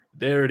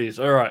There it is.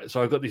 All right.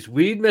 So I've got this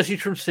weird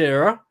message from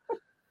Sarah,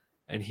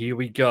 and here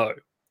we go.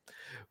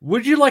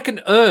 Would you like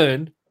an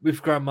urn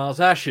with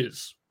Grandma's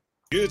ashes?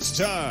 It's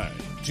time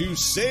to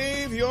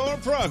save your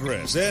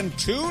progress and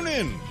tune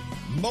in.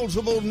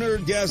 Multiple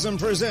Nerdgasm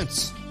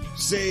presents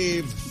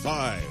Save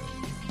File.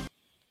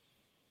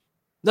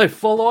 No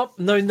follow-up,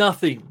 no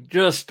nothing.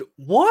 Just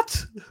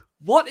what?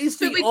 What is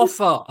the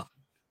offer?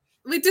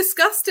 We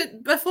discussed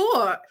it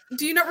before.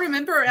 Do you not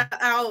remember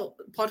our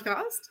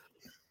podcast?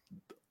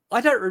 I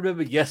don't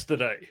remember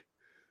yesterday.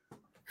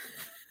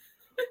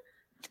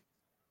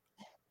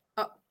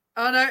 Oh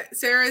no,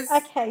 Sarah's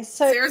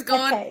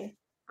gone. Okay.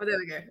 Oh, there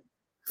we go.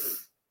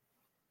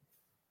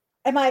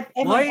 Why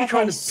are you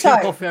trying to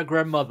pick off our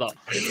grandmother?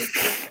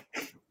 Excuse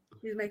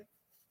me.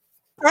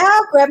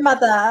 Our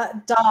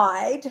grandmother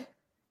died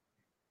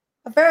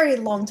a very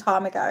long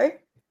time ago.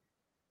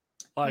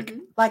 Like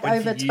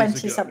over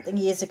 20-something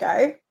years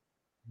ago.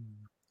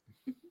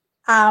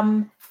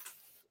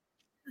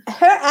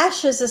 Her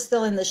ashes are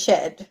still in the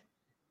shed.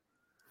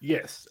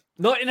 Yes,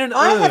 not in an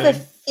I urn. have a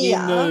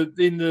fear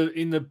in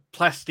the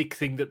plastic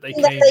thing that they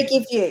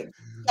give you.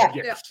 Yeah,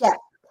 yes. yeah.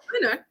 I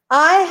know.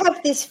 I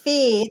have this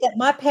fear that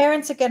my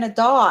parents are going to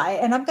die,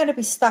 and I'm going to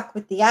be stuck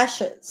with the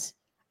ashes,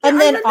 and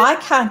then I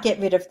can't get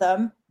rid of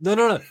them.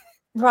 No.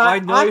 Right, I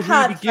know I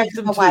can't who to give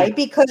them away to.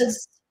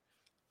 because.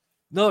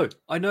 No,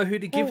 I know who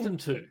to give them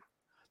to.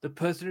 The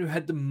person who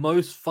had the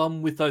most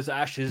fun with those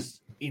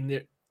ashes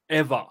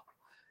ever.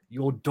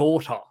 Your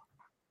daughter.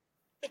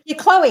 You're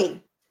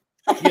Chloe.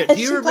 Yeah, do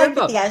you She remember? played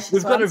with the ashes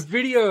We've got a once.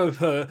 video of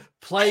her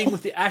playing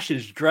with the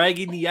ashes,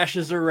 dragging the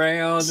ashes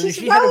around, and She's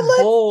she had a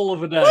rolling- ball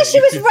of a day. No, she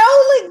was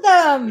rolling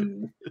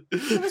them.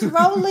 She was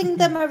rolling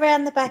them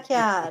around the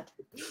backyard.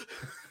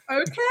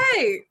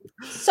 Okay.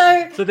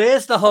 So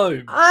there's the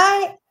home.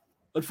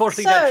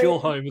 Unfortunately, that's So- your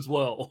home as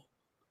well.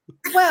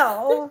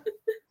 Well,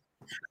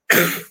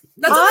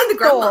 That's I only the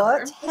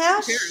grandmother. thought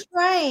how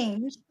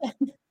strange.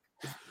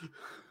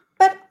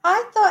 But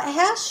I thought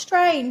how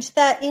strange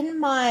that in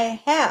my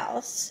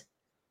house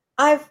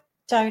I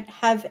don't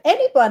have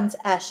anyone's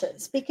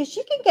ashes, because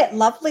you can get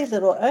lovely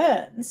little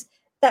urns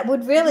that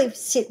would really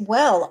sit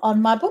well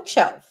on my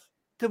bookshelf.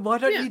 Then why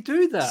don't you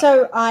do that?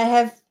 So I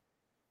have,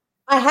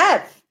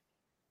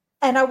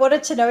 and I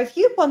wanted to know if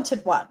you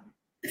wanted one,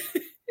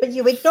 but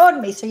you ignored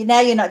me, so now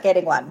you're not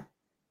getting one.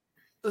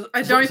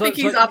 I don't think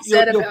he's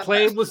upset your about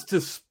plan that. was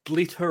to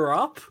split her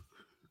up?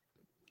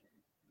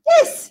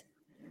 Yes,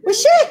 we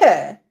share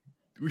her.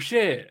 We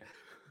share.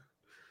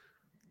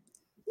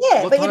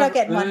 Yeah, What but you're type not of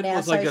getting one urn now,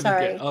 was I so gonna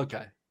sorry. get?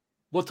 Okay.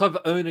 What type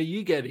of urn are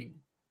you getting?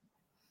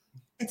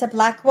 It's a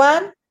black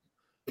one.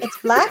 It's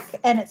black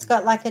and it's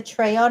got like a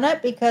tree on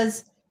it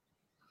because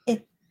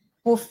it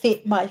will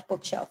fit my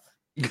bookshelf.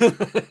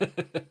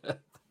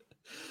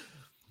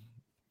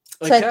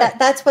 So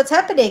that's what's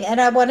happening.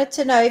 And I wanted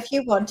to know if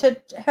you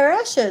wanted her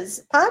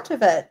ashes, part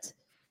of it.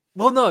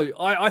 Well, no,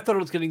 I thought I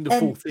was getting the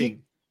full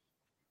thing.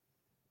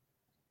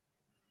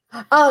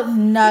 Oh,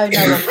 no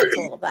one wants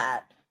all of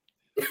that.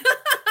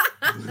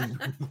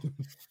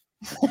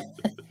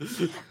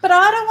 But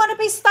I don't want to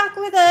be stuck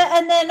with it,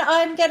 and then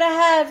I'm going to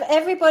have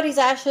everybody's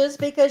ashes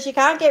because you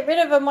can't get rid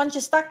of them once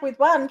you're stuck with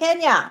one,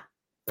 can ya?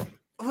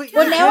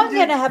 Well, now I'm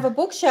going to have a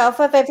bookshelf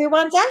of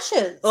everyone's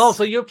ashes. Oh,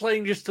 so you're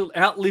playing just to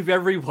outlive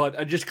everyone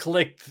and just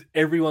collect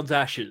everyone's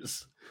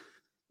ashes.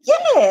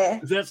 Yeah.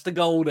 That's the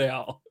goal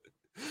now.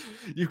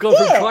 You've gone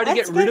from trying to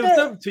get rid of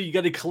them to you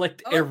got to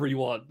collect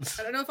everyone's.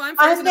 I don't know if I'm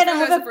I'm frozen. going to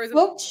have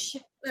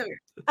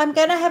I'm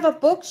going to have a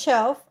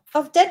bookshelf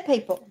of dead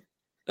people.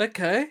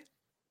 Okay.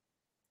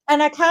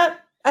 And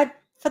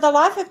for the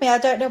life of me, I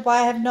don't know why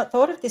I have not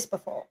thought of this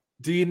before.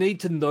 Do you need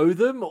to know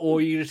them, or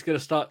are you just going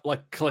to start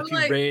collecting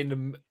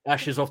random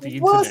ashes off the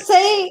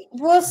internet?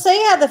 We'll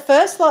see how the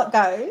first lot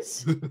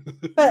goes.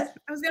 But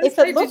if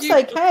it looks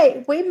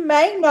okay, we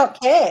may not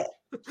care.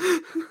 I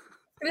was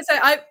going to say,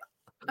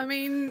 I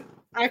mean,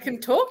 I can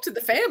talk to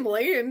the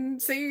family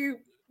and see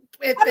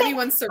if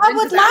anyone's surrendered.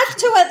 I would like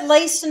to at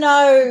least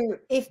know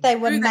if they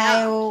were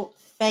male,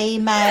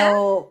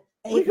 female,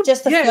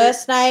 just the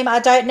first name. I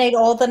don't need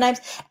all the names.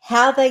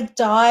 How they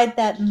died,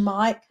 that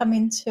might come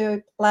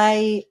into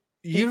play.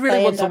 You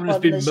really want someone who's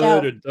been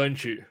murdered,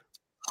 don't you?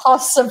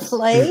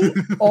 Possibly.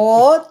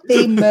 Or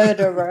the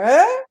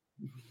murderer.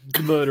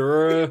 The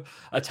murderer,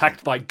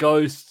 attacked by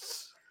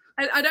ghosts.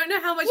 I don't know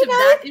how much of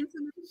that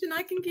information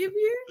I can give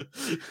you.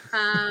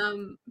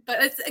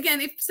 But it's,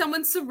 again, if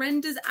someone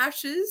surrenders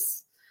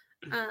ashes,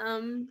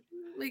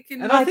 we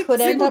can. And I think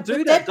people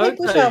do that, don't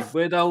they?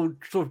 Where they'll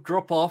sort of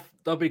drop off,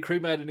 they'll be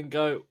cremated and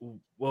go,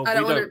 well, we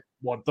don't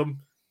want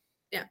them.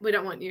 Yeah, we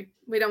don't want you.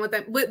 We don't want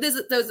them.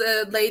 There's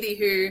a lady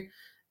who,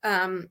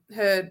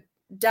 her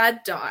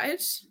dad died,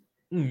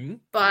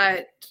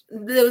 but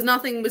there was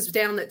nothing was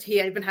down that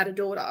he even had a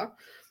daughter.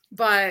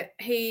 But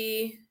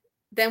he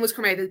then was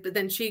cremated, but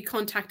then she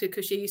contacted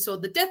because she saw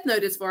the death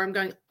notice for him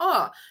going,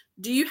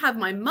 do you have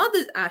my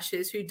mother's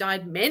ashes who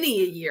died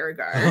many a year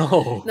ago?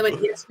 And they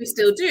went, yes, we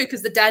still do,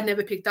 because the dad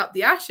never picked up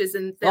the ashes.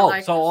 And they're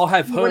like, so I'll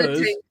have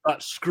hers,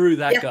 but screw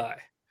that guy.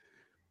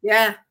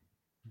 Yeah.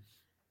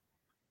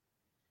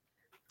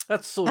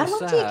 That's sort How of long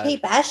sad. do you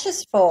keep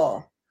ashes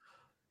for?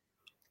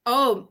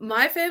 Oh,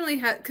 my family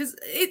had because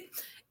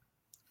It's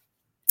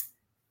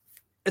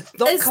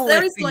not there is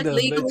collecting like them.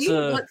 legally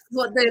It's,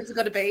 what there's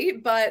got to be,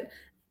 but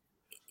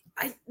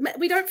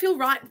we don't feel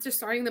right just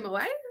throwing them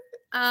away.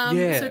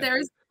 So there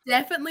is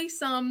definitely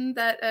some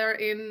that are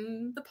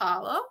in the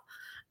parlor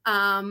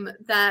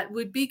that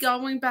would be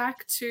going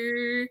back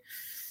to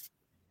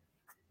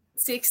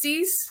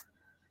 60s,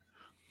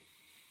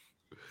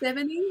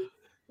 70s,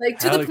 like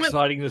to how the point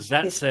exciting does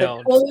that This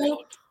sound?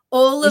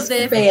 all of This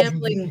their could be a-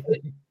 family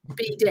would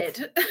be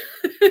dead.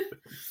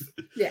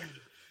 Yeah.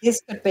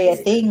 This could be a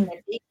thing.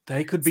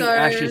 They could be So-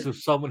 ashes of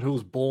someone who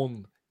was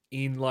born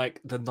in like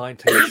the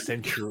 19th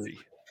century.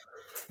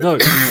 No,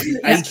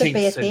 This could be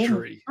 18th a thing.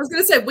 century. I was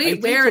going to say we're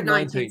 18th or in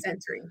 19th 19th.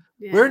 century.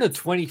 Yeah. We're in the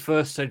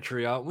 21st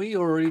century, aren't we?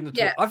 Or in the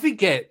Yeah. I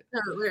forget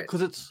No,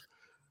 because it's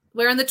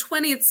we're in the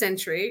 20th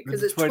century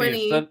because it's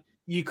 20. Then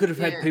you could have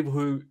had Yeah. people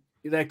who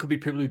there could be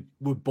people who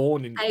were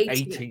born in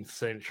 18th.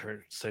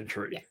 18th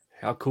century. Yeah.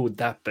 How cool would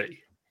that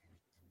be?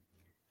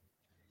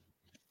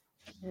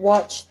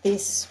 Watch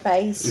this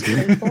space,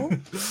 people.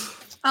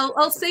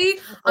 I'll see.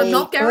 I'm We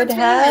not could guaranteeing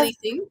have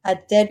anything. A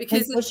dead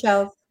Because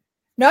bookshelf.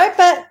 No,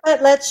 but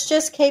let's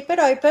just keep it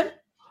open.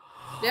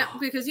 Yeah,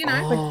 because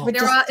Oh. We're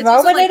there just are it's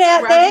also, throwing like, it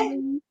out there.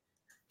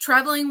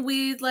 traveling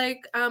with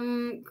like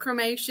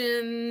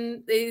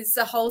cremation is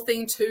a whole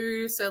thing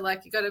too. So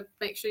like you got to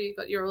make sure you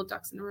got your all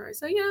ducks in a row.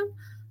 So yeah,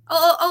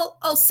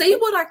 I'll see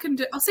what I can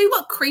do. I'll see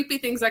what creepy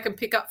things I can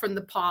pick up from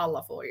the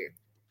parlor for you.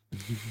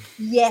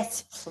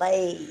 Yes,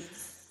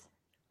 please.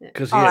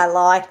 Because Oh, I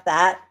like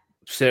that.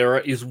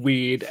 Sarah is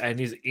weird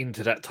and is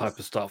into that type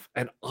of stuff.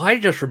 And I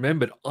just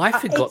remembered I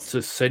forgot it's-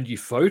 to send you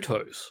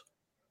photos.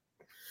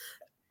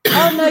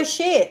 Oh, no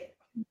shit.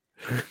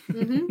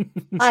 Mhm.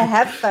 I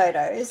have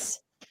photos.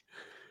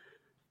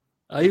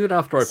 Even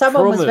after I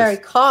Someone promised. was very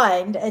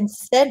kind and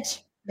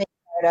sent me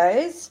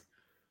photos.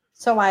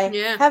 So I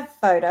Yeah. have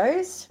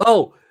photos.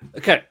 Oh,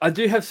 okay. I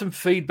do have some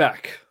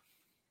feedback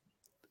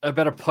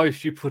about a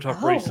post you put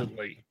up Oh.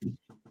 recently.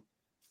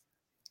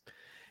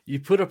 You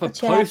put up a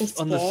But you have to be post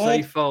on the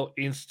scared. Safe'File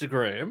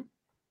Instagram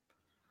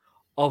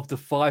of the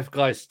Five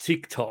Guys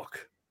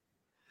TikTok,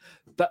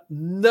 but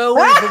no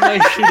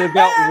information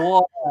about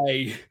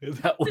why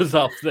that was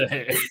up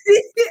there.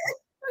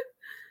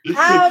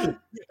 Um,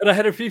 And I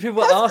had a few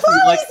people There's ask me,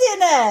 clothes like,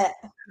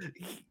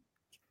 in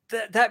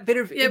it. that bit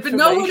of Yeah, but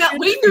no one information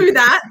we knew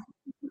that.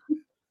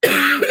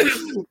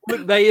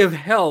 would may have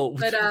helped.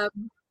 But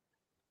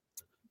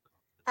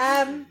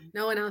Um,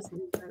 no one else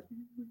knew that.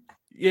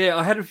 Yeah,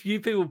 I had a few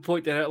people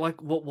point that out, like,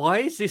 "What? Why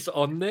is this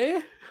on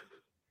there?"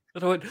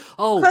 And I went,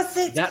 "Oh, 'Cause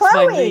it's that's my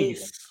Chloe."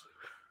 niece."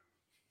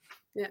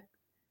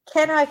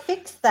 can I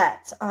fix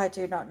that? I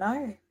do not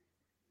know.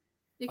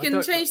 You I can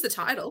don't- change the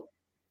title.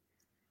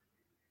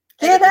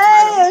 Edit the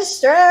G'day,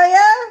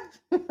 Australia.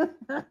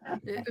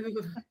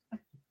 title.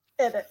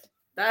 Edit.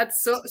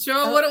 That's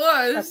sure what it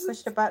I was.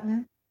 pushed a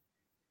button.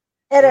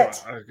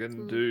 Edit. Right,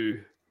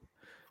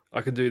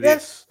 I can do The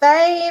this.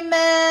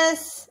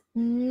 famous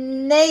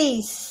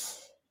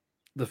niece.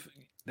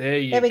 There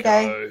you There we go.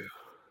 go.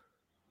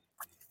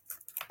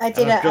 I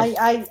did And it.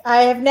 I've just-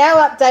 I have now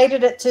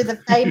updated it to the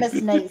famous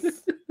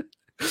niece.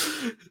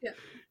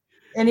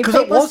 And if 'Cause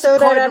it people was still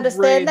don't kind of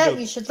understand that,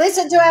 random. you should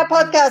listen to our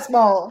podcast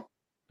more.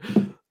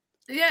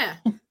 Yeah.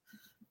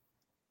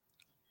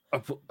 I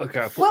put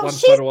one Well,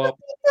 she's photo up.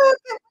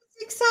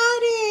 It's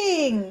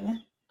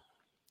exciting.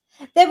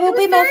 There will It was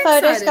be more very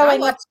photos exciting. I going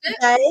up watched it.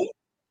 today.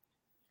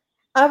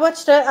 I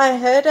watched it. I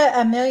heard it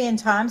a million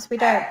times. We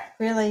don't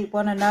really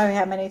want to know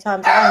how many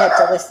times I had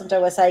to listen to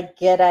her say,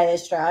 "G'day,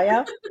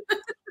 Australia."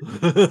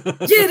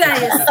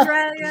 G'day,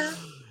 Australia.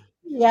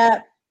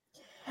 Yeah.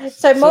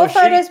 So more she-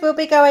 photos will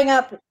be going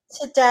up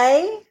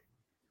today.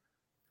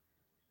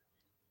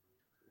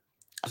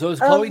 So is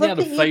Chloe now look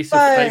the at you face of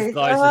Safe both.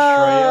 Guys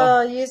Australia?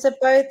 Oh, you're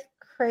both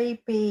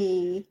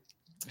creepy.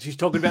 She's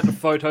talking about the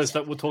photos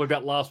that we were talking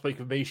about last week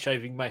of me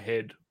shaving my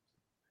head,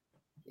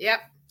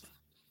 Yep.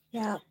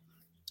 Yeah.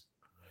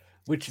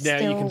 which now you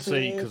Still can see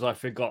weird. because I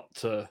forgot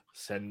to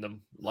send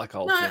them. Like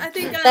I'll No, send I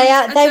think to- They a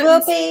are. They will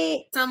certain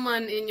be.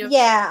 someone in your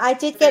Yeah, I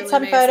did get family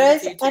some may have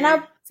photos, sent you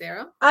and to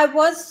Sarah. I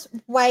was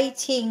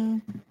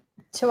waiting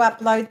to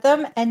upload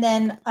them, and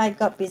then I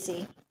got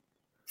busy.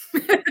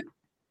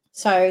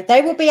 So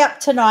they will be up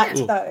tonight,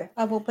 Ooh. though.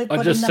 I will be I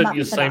putting just them sent up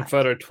you the same tonight.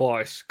 photo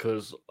twice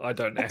because I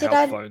don't know Did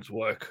how I- phones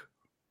work.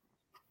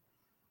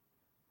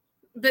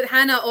 But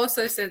Hannah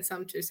also sent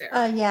some to Sarah.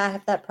 Oh yeah, I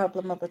have that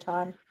problem all the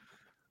time.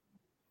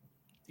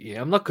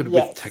 Yeah, I'm not good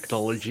Yes. with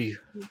technology.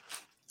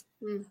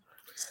 Because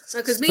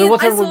So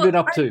what's everyone been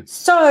up to?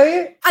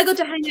 So I got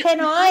to hang out. can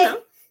with I? Hannah.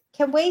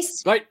 Can we?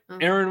 Right, Oh.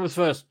 Erin was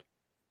first.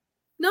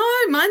 No,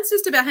 mine's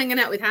just about hanging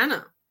out with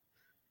Hannah.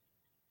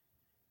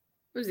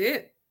 That was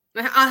it.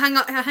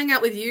 I hang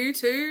out with you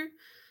too.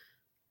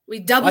 We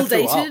double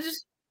threw up. dated.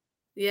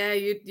 Yeah,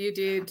 you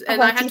did. Oh,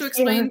 And I had did to hear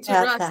explain to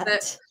about Russ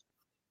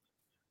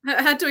that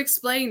I had to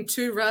explain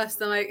to Russ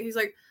that he's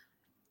like,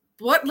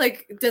 what?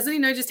 Like, doesn't he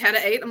know just how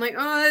to eat? I'm like,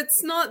 oh,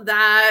 it's not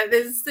that.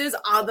 There's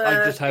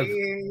other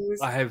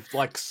things. I have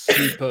like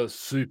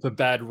super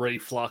bad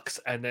reflux,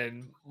 and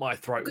then my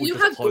throat will You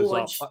just have close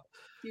gorge. up.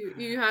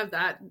 You have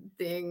that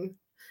thing.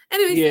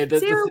 Anyways, Yeah,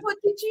 Sarah, what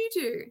did you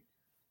do?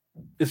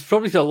 It's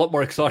probably a lot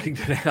more exciting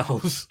than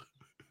ours.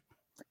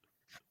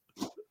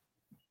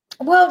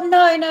 Well,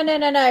 no.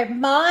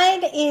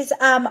 Mine is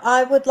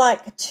I would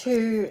like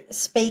to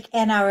speak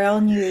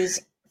NRL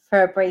news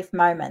for a brief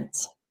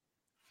moment.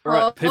 All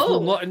right,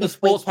 people not in the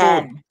sports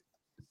board,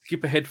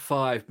 skip ahead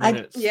 5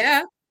 minutes.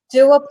 I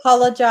do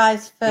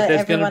apologise for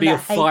there's everyone be a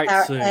that hates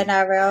our soon.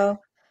 NRL.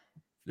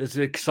 There's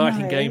an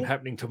exciting game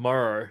happening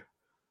tomorrow.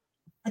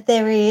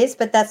 There is,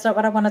 but that's not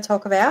what I want to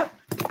talk about.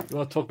 You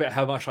want to talk about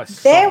how much I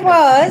suck? There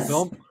was.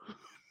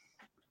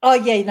 Oh,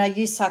 yeah, no,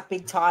 you suck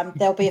big time.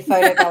 There'll be a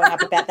photo going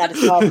up about that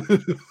as well.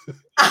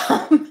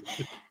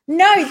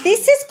 No,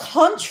 this is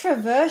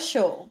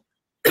controversial.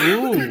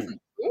 Ooh,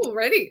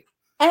 ready.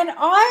 And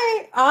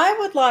I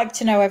would like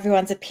to know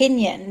everyone's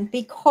opinion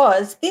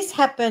because this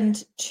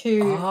happened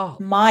to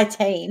my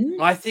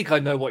team. I think I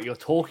know what you're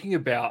talking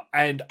about.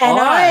 And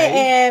I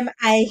am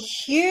a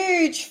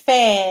huge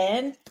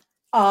fan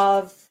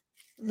of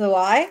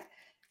Luai.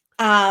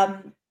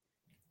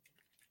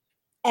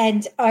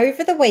 And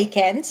over the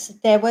weekend,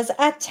 there was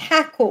a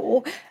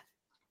tackle.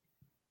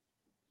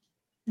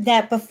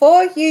 Now,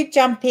 before you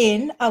jump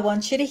in, I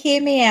want you to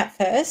hear me out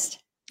first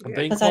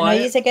because I know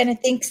you're going to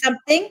think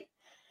something.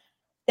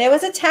 There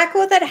was a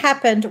tackle that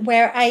happened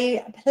where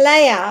a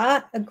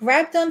player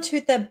grabbed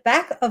onto the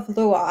back of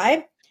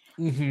Luai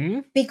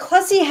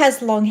because he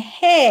has long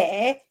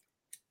hair,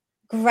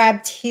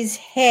 grabbed his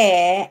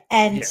hair,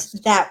 and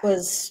that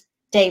was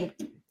deemed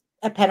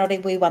a penalty.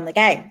 We won the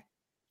game.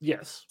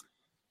 Yes.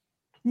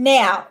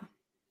 Now,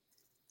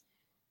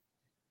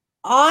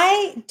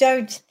 I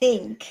don't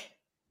think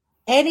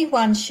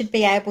anyone should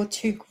be able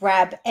to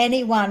grab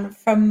anyone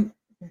from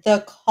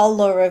the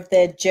collar of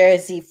their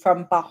jersey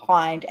from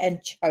behind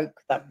and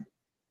choke them.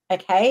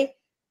 Okay?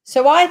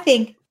 So I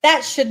think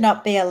that should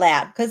not be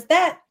allowed because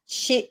that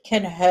shit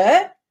can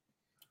hurt.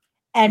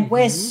 And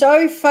we're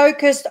so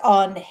focused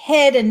on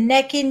head and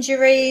neck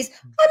injuries.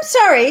 I'm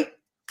sorry.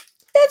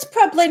 That's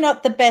probably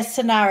not the best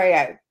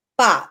scenario,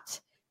 but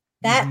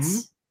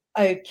that's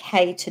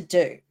okay to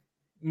do.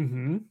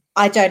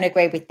 I don't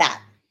agree with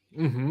that.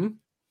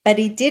 But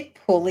he did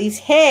pull his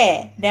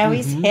hair. Now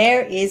his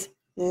hair is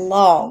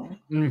long.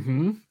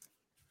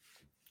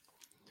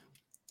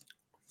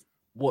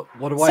 What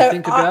do I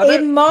think about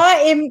it? In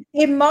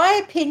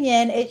my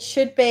opinion, it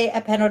should be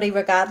a penalty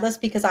regardless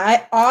because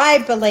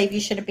I believe you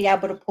shouldn't be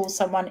able to pull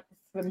someone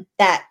from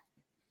that,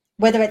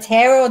 whether it's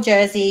hair or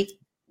jersey.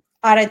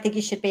 I don't think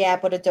you should be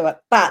able to do it.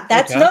 But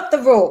that's not the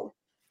rule.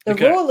 The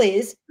rule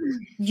is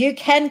you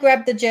can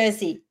grab the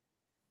jersey,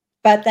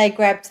 but they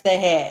grabbed the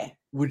hair.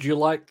 Would you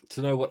like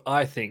to know what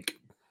I think?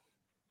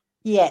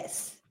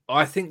 Yes.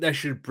 I think they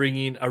should bring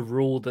in a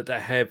rule that they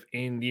have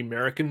in the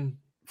American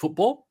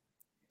football,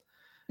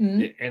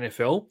 the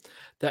NFL,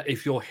 that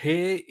if your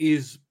hair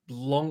is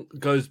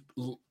goes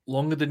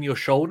longer than your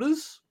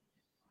shoulders,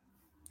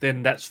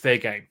 then that's fair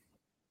game.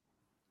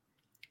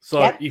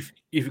 So if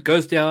it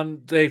goes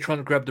down, they're trying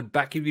to grab the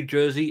back of your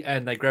jersey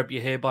and they grab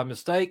your hair by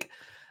mistake,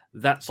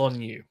 that's on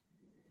you.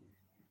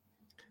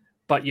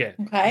 But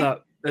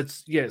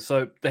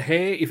so the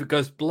hair, if it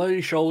goes below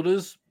your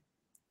shoulders,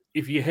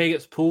 if your hair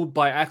gets pulled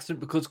by accident,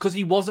 because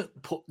he wasn't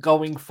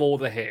going for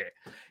the hair,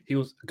 he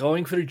was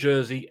going for the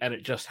jersey, and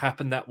it just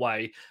happened that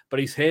way. But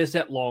his hair's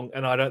that long,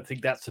 and I don't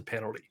think that's a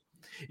penalty.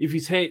 If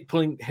his hair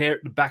pulling hair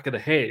at the back of the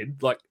head,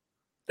 like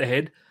the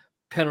head,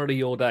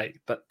 penalty all day.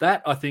 But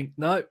that, I think,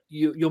 no,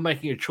 you're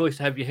making a choice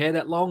to have your hair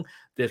that long.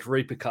 There's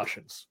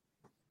repercussions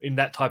in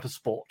that type of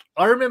sport.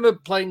 I remember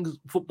playing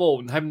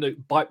football and having to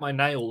bite my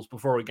nails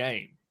before a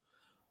game.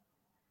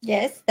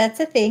 Yes,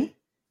 that's a thing.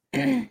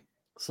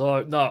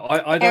 So, no,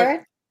 I don't.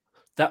 Aaron?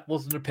 That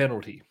wasn't a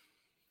penalty.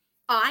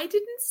 I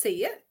didn't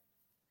see it.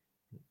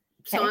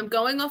 Okay. So I'm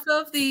going off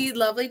of the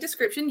lovely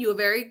description. You were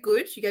very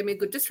good. You gave me a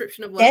good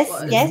description of what it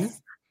was.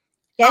 Yes.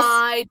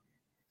 I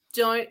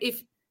don't.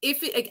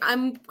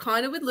 I'm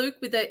kind of with Luke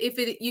with that.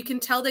 You can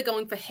tell they're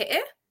going for hair.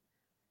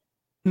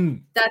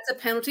 That's a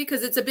penalty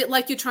because it's a bit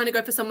like you're trying to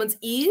go for someone's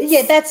ears.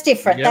 Yeah, that's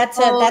different. Yep.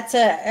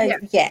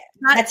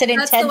 That's an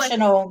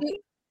intentional.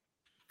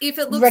 If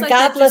it looks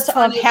regardless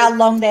of how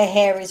long their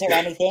hair is or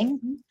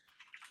anything.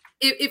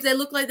 If they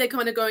look like they're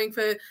kind of going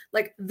for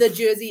like the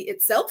jersey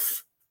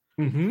itself,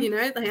 you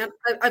know,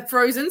 I'm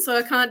frozen, so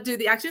I can't do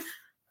the action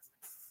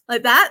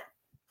like that.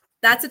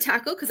 That's a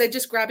tackle because they're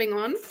just grabbing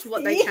on to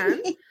what they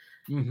can.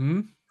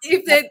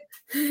 If they're,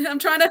 I'm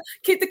trying to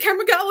keep the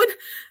camera going.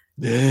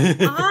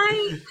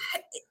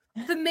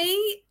 For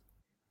me,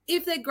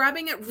 if they're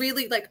grabbing it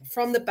really like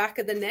from the back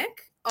of the neck,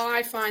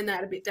 I find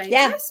that a bit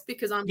dangerous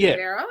because I'm a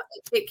wearer.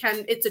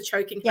 It's a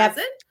choking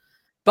hazard.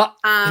 But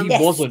he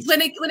wasn't.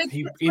 When it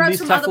grabs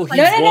from other places.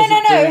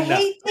 No.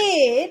 He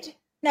did.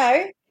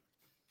 No.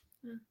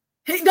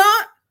 He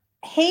not.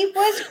 He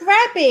was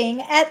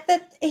grabbing at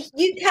the.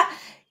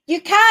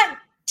 You can't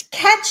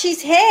catch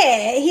his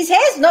hair. His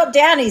hair's not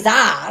down his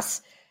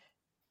ass.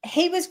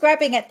 He was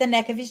grabbing at the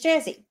neck of his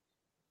jersey.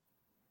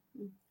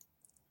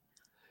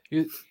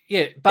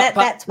 Yeah, but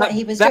that's what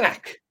he was doing.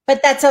 Back.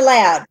 But that's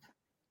allowed.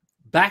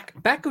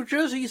 Back of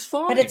jersey is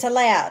fine. But it's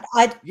allowed.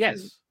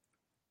 Yes.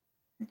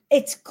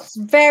 It's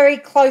very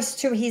close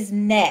to his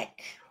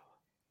neck.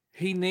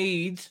 He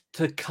needs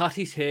to cut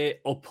his hair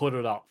or put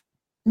it up.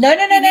 No.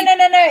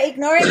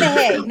 Ignoring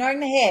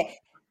the hair.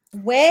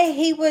 Where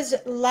he was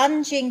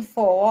lunging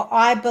for,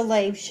 I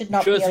believe, should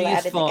not be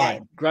allowed in the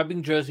game.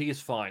 Grabbing jersey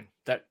is fine.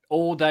 That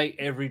all day,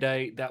 every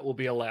day, that will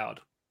be allowed.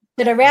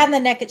 But around the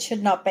neck, it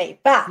should not be.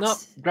 But no,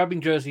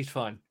 grabbing jersey is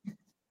fine.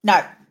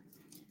 No.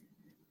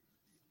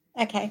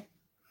 Okay.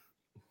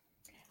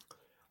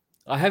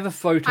 I have a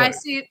photo. I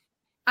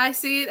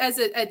see it as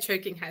a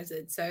choking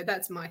hazard, so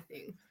that's my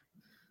thing.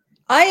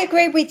 I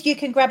agree with you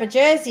can grab a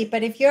jersey,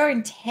 but if you're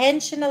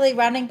intentionally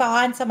running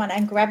behind someone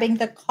and grabbing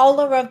the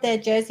collar of their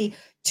jersey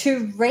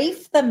to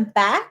reef them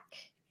back,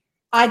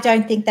 I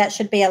don't think that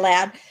should be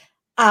allowed.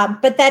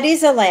 But that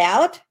is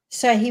allowed.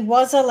 So he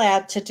was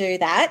allowed to do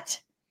that.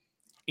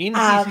 In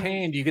his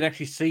hand, you can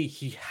actually see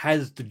he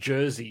has the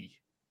jersey.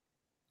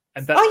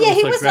 And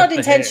he was not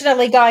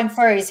intentionally going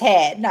for his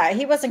hair. No,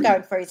 he wasn't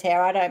going for his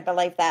hair. I don't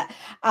believe that.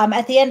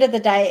 At the end of the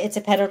day, it's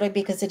a penalty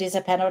because it is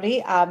a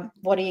penalty.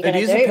 What are you going to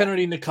do? It is a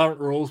penalty in the current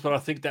rules, but I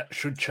think that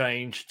should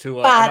change to.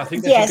 And I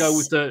think they should go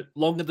with the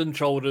longer than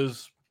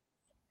shoulders.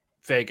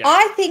 Fair game.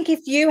 I think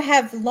if you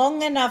have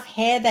long enough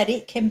hair that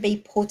it can be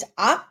put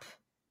up,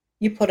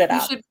 you put it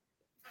up.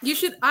 You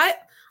should. I'm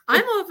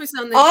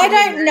obviously on this. I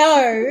don't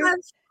know.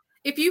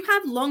 If you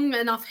have long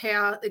enough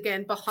hair,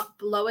 again,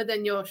 lower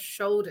than your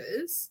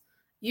shoulders,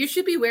 you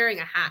should be wearing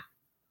a hat,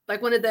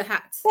 like one of the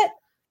hats,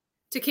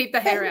 to keep the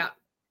hair out.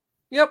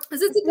 Yep.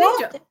 Because it's a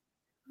danger.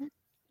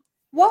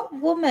 What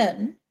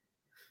woman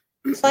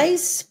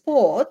plays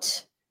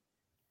sport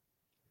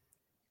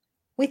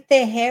with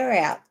their hair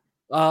out?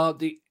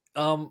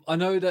 I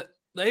know that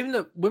even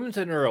the women's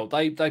NRL,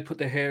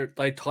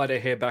 they tie their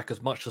hair back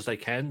as much as they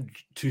can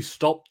to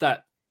stop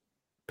that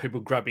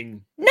people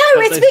grabbing. No,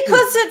 it's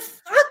because it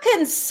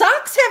fucking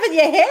sucks having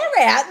your hair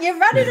out. You're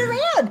running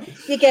around.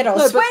 You get all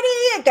sweaty.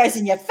 It goes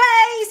in your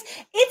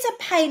face. It's a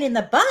pain in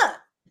the butt.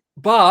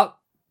 But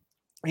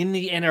in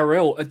the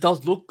NRL, it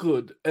does look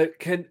good.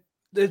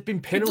 There's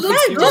been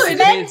penalties.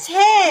 Men's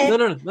hair.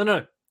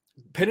 No.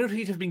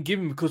 Penalties have been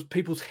given because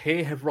people's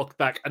hair have rocked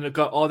back and they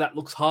go, oh, that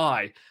looks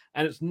high.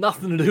 And it's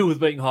nothing to do with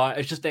being high.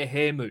 It's just their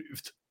hair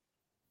moved.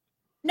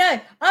 No,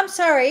 I'm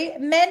sorry.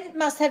 Men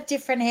must have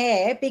different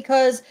hair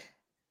because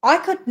I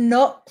could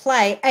not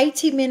play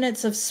 80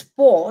 minutes of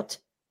sport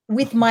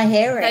with my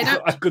hair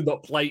out. I could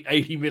not play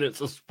 80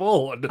 minutes of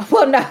sport.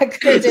 Well, no, I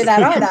couldn't do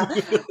that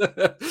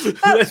either.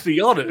 Let's be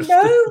honest.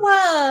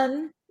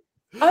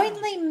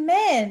 Only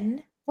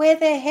men wear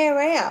their hair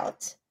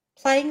out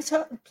playing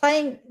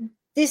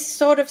this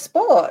sort of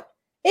sport.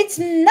 It's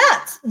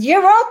nuts.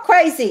 You're all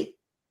crazy.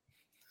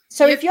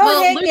 So if your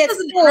hair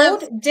gets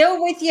pulled,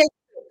 deal with your...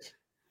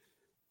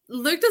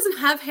 Luke doesn't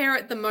have hair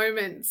at the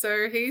moment,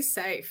 so he's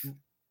safe.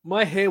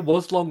 My hair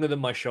was longer than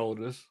my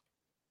shoulders.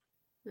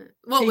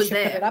 What was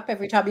there? Put it up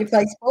every time you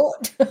play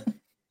sport.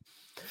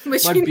 My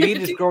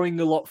beard is growing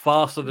a lot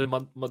faster than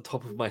my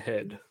top of my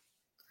head.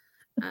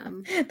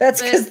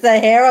 That's because the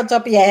hair on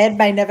top of your head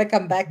may never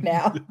come back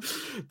now.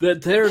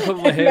 The hair on top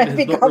of my head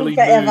has not really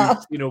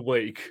moved in a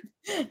week.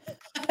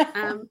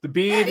 The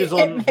beard is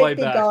on its way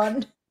back.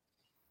 Gone.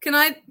 Can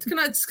I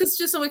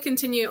just so we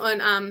continue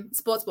on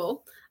sports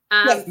ball?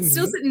 Yes.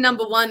 Still sitting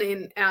number one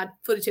in our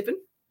footy tipping.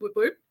 Whoop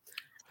whoop.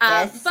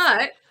 Yes.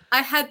 But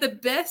I had the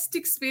best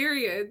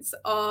experience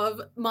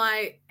of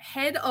my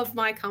head of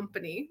my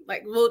company,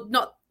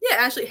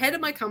 head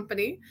of my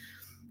company,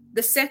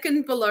 the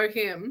second below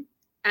him,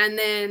 and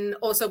then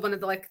also one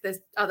of there's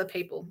other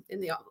people in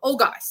the all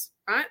guys,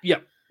 right?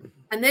 Yep.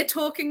 And they're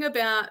talking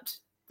about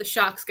the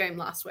Sharks game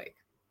last week.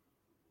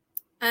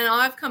 And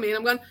I've come in,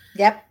 I'm going,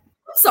 yep.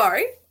 I'm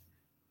sorry.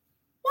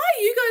 Why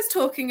are you guys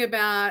talking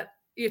about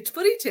your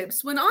footy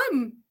tips when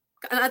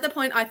and at the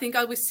point I think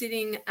I was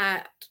sitting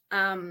at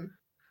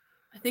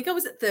I think I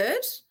was at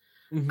third.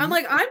 Mm-hmm. I'm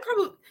like,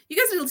 you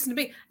guys need to listen to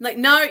me. I'm like,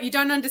 no, you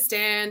don't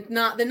understand.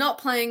 No, they're not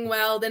playing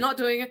well. They're not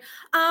doing it.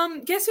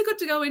 Guess who got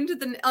to go into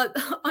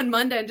on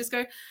Monday and just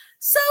go,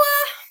 so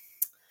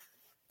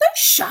those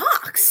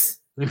Sharks.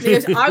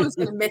 Goes, I was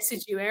going to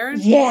message you, Aaron.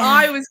 Yeah.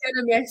 I was going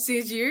to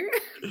message you.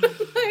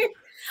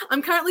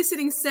 I'm currently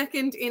sitting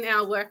second in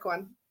our work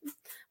one.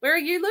 Where are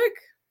you, Luke?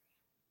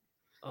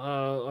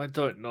 I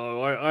don't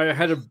know. I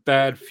had a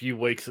bad few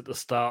weeks at the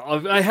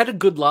start. I had a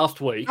good last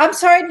week. I'm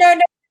sorry. No.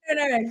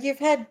 You've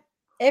had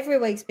every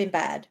week's been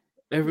bad.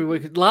 Every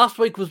week. Last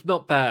week was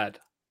not bad.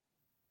 It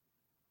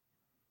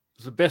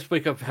was the best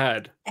week I've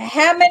had.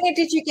 How many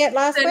did you get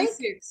last 36.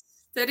 week?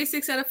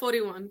 36 out of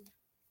 41.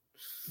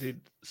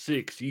 Did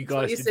 6. You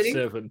guys did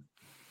 7.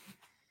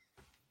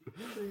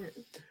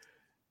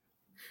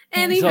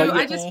 Anywho,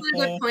 I just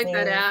wanted to point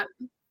that out.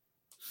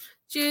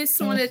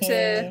 Just wanted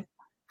to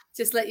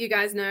just let you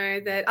guys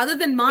know that other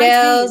than my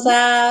girls team,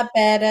 are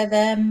better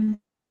than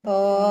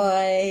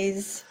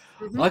boys.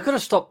 I got to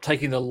stop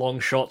taking the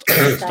long shots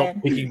and stop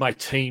picking my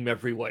team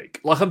every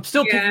week. Like, I'm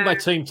still picking my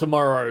team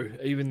tomorrow,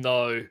 even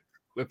though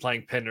we're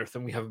playing Penrith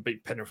and we haven't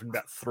beat Penrith in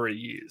about 3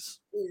 years.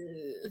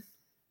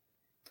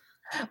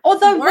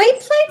 Although we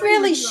played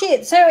really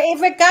shit. So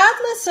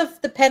regardless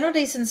of the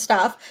penalties and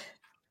stuff,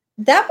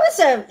 that was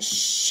a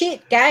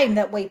shit game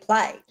that we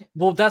played.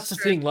 Well, that's the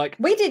thing. Like,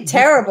 we did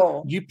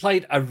terrible. You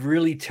played a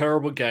really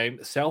terrible game.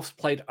 Souths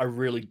played a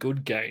really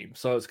good game.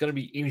 So it's going to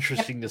be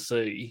interesting to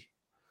see.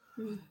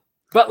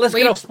 But let's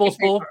get off sports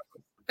ball.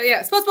 But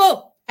yeah, sports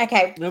ball.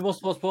 Okay. No more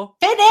sports ball.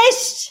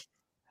 Finished.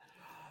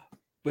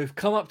 We've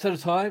come up to the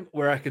time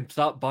where I can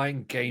start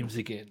buying games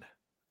again.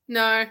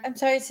 No. I'm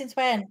sorry, since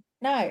when?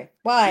 No.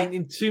 Why?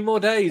 In 2 more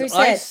days.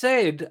 I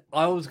said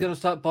I was going to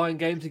start buying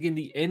games again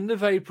the end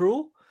of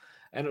April,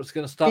 and it was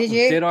going to start with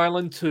Dead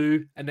Island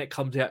 2, and that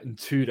comes out in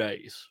 2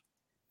 days.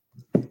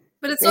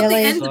 But it's not the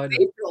end of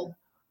April.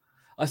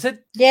 I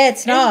said... Yeah,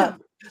 it's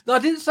not. No, I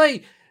didn't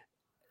say...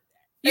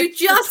 You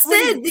just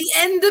said the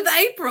end of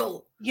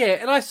April. Yeah,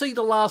 and I see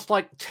the last,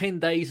 10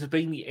 days as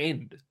being the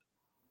end.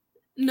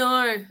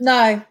 No.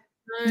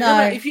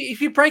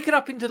 If you break it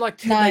up into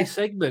 10-day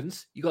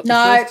segments, you got the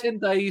first 10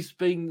 days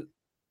being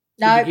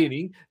the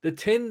beginning, the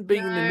 10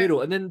 being in the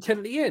middle, and then 10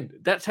 at the end.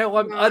 That's how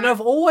I'm. And I've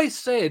always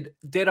said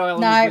Dead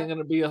Island is going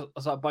to be a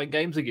start buying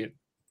games again.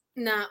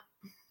 No.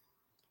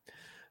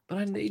 But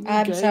I need.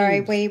 I'm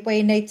sorry.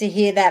 We need to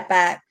hear that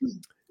back.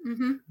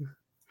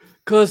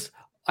 Because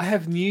I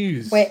have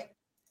news.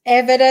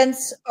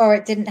 Evidence, or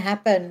it didn't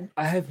happen.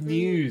 I have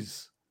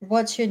news.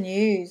 What's your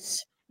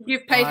news?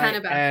 You've paid Hannah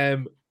back. I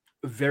am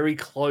very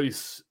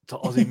close to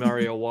Aussie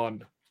Mario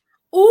 1.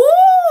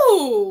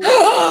 Ooh!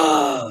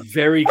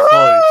 Very close.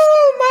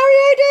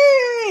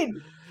 Oh, Mario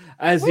dude!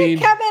 We're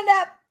coming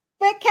up.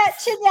 We're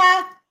catching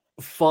ya.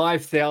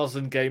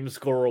 5,000 game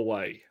score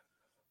away.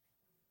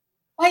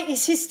 Wait,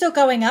 is he still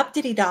going up?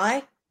 Did he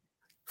die?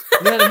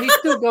 No, he's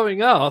still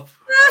going up.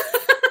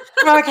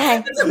 Okay.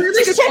 That's a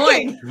really good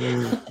point.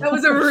 That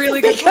was a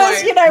really good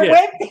point.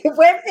 Because,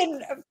 we've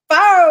been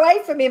far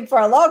away from him for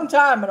a long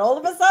time, and all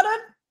of a sudden...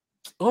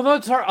 Oh, no,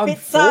 sorry. I'm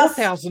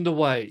 4,000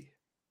 away.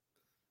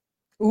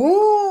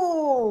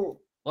 Ooh.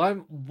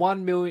 I'm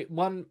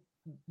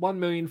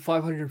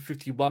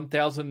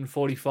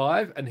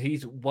 1,551,045, and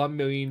he's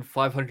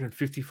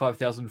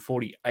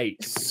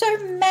 1,555,048. So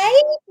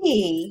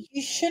maybe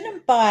you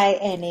shouldn't buy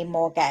any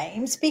more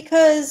games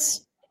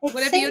because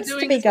it seems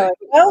to be going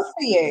well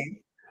for you.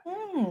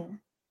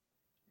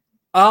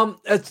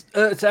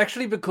 It's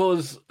actually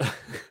because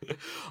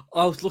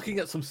I was looking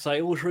at some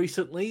sales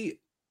recently,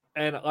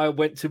 and I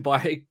went to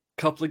buy a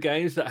couple of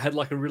games that had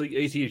a really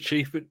easy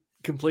achievement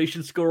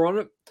completion score on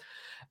it,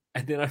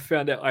 and then I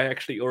found out I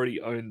actually already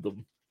owned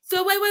them.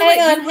 So wait,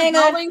 hang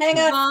on,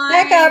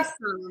 back up.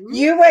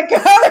 You were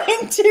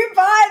going to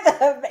buy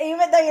them,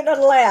 even though you're not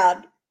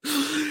allowed.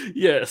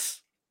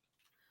 Yes,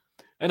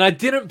 and I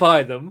didn't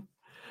buy them.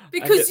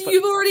 Because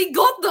you've already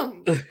got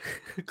them.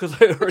 Because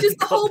I already Which is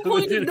the whole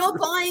point of not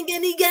buying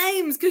any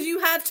games, because you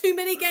have too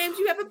many games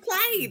you haven't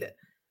played.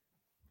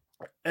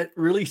 It's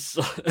really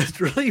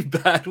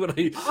bad when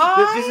this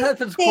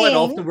happens quite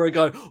often where I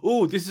go,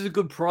 oh, this is a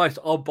good price,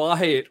 I'll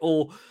buy it.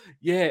 Or,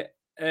 yeah.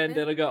 And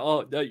then I go,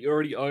 oh, no, you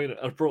already own it.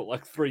 I bought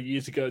it 3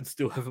 years ago and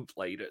still haven't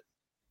played it.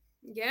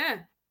 Yeah.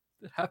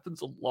 It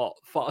happens a lot.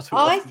 Far too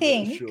often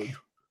than it should.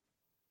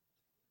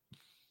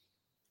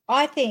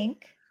 I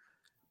think.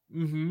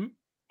 Mm-hmm.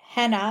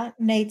 Hannah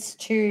needs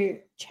to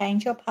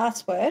change your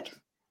password,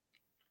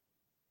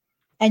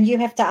 and you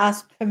have to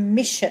ask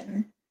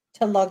permission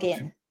to log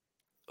in.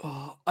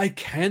 Oh, I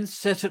can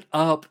set it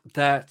up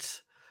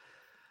that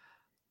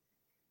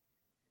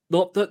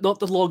not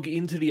the log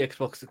into the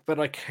Xbox, but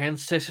I can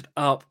set it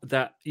up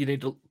that you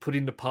need to put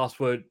in the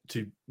password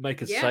to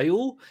make a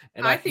sale,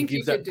 and I can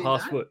give that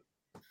password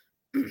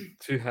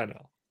to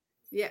Hannah.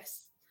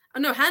 Yes.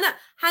 Oh no, Hannah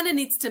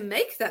needs to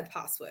make that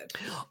password.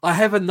 I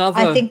have another.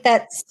 I think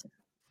that's.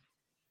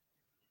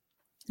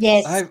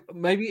 Yes.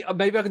 Maybe I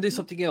can do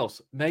something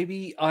else.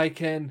 Maybe I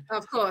can,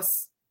 of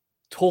course,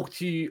 talk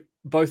to you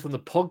both on the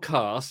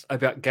podcast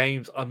about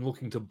games I'm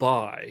looking to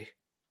buy,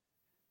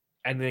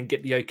 and then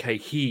get the okay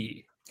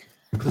here.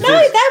 No,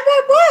 that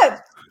won't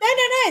work. No,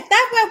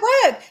 that won't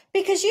work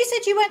because you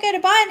said you weren't going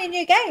to buy any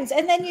new games,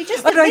 and then you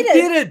just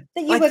admitted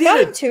that you were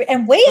going to,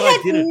 and we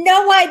had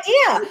no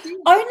idea.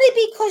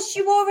 Only because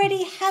you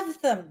already have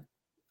them.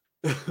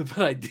 But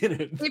I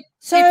didn't.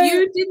 If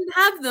you didn't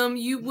have them,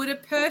 you would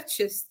have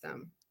purchased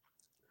them.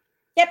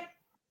 Yep.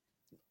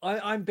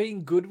 I'm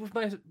being good with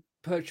my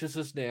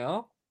purchases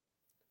now.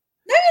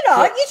 No, you're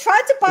not. You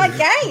tried to buy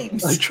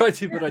games. I tried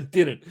to, but I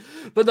didn't.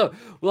 But no,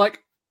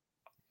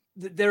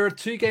 there are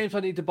 2 games I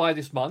need to buy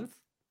this month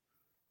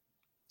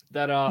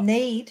that are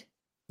need.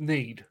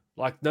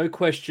 No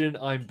question,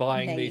 I'm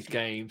buying these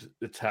games.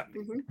 It's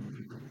happening.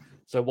 Mm-hmm.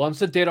 So one's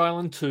the Dead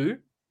Island 2.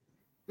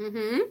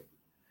 Mm-hmm.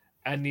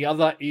 And the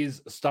other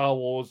is Star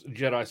Wars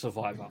Jedi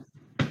Survivor.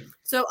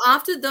 So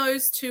after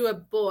those two are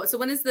bought, so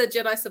when is the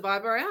Jedi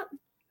Survivor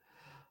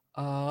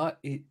out?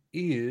 It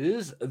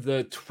is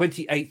the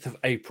 28th of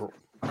April.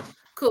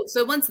 Cool.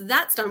 So once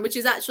that's done, which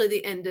is actually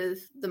the end of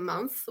the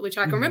month, which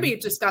I can remember you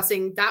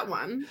discussing that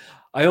one.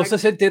 I also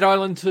said Dead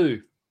Island 2.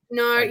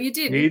 No, you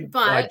didn't.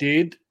 But I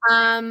did.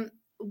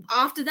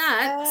 After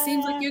that,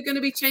 seems like you're going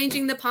to be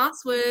changing the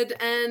password,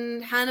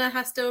 and Hannah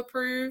has to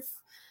approve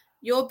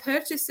your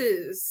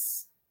purchases.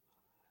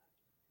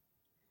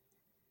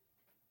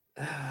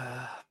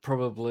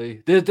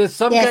 Probably. There's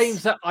some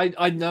games that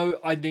I know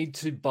I need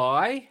to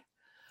buy,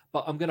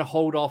 but I'm going to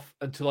hold off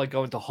until I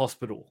go into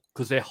hospital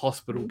because they're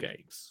hospital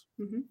games.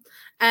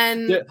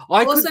 And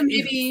also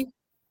maybe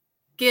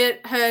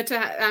get her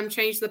to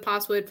change the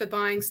password for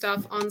buying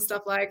stuff on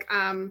stuff like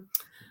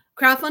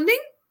crowdfunding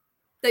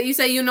that you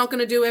say you're not going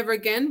to do ever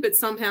again, but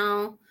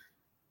somehow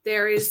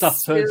there is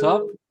stuff turns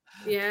up.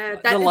 Yeah,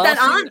 that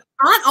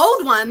aren't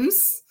old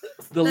ones.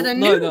 That are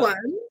new ones.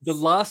 The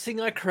last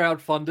thing I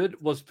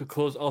crowdfunded was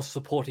because I was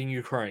supporting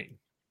Ukraine.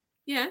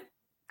 Yeah,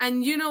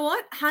 and you know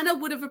what? Hannah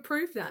would have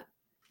approved that.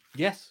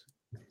 Yes,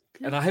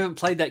 and I haven't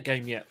played that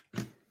game yet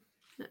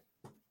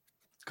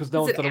because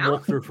no one's done a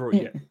walkthrough for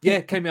it yet. Yeah,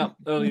 it came out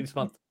early this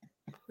month.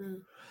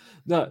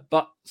 No,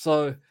 but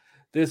so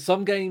there's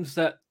some games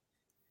that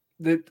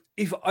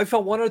if I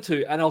wanted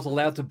to and I was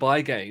allowed to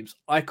buy games,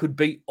 I could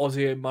beat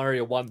Ozzy and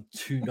Mario 1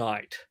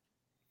 tonight.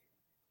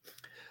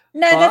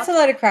 No, that's a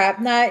load of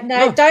crap.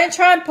 No, don't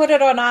try and put it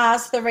on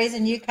us. The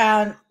reason you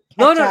can't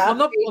catch up, I'm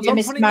not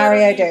Miss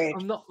Mario,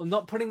 dude. I'm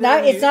not putting that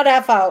on you. No, it's not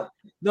our fault.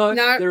 No.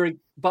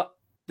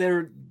 There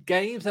are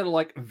games that are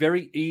like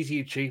very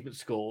easy achievement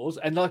scores,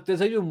 and like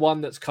there's even one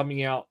that's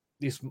coming out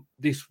this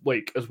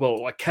week as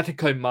well, like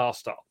Catacomb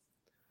Master.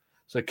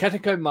 So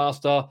Catacomb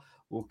Master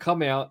will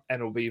come out and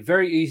it'll be a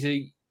very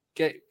easy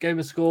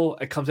gamer score.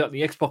 It comes out on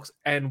the Xbox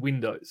and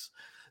Windows.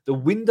 The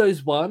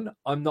Windows one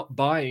I'm not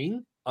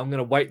buying. I'm going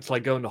to wait until I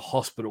go into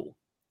hospital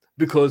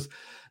because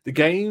the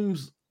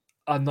games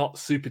are not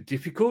super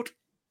difficult.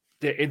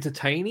 They're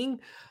entertaining.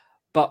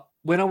 But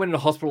when I went into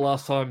hospital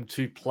last time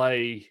to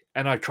play,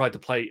 and I tried to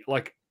play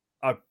like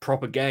a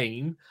proper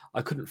game,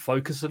 I couldn't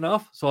focus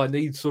enough. So I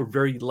need sort of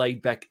very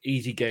laid back,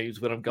 easy games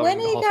when I'm going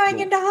into hospital. When are you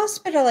going into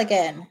hospital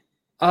again?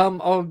 I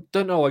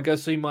don't know. I go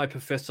see my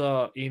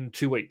professor in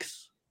 2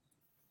 weeks.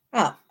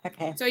 Oh,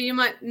 okay. So you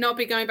might not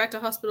be going back to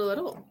hospital at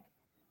all.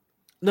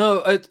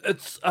 No,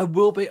 I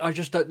will be. I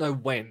just don't know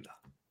when.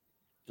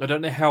 I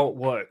don't know how it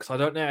works. I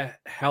don't know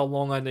how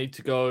long I need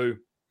to go.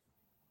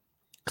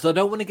 Because I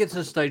don't want to get to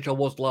the stage I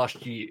was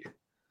last year,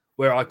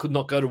 where I could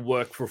not go to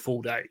work for a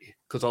full day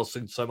because I was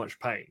in so much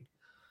pain.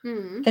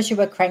 Because you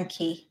were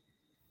cranky.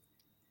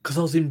 Because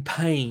I was in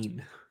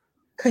pain.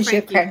 Because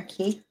you're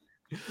cranky.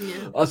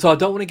 Yeah. So I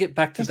don't want to get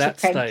back to that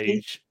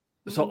stage.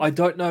 So I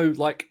don't know,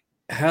 like,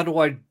 how do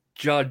I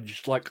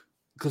judge, like,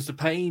 because the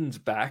pain's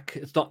back.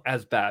 It's not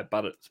as bad,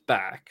 but it's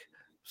back.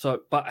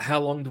 So, but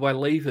how long do I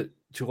leave it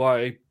till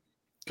I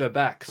go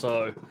back?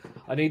 So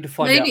I need to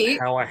find out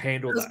how I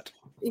handle that.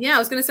 Yeah, I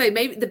was going to say,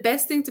 maybe the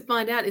best thing to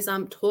find out is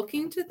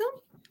talking to them.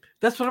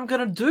 That's what I'm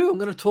going to do. I'm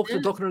going to talk to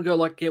the doctor and go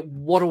like,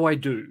 what do I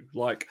do?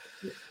 Like,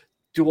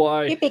 do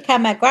I... You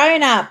become a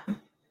grown-up.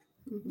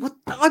 What?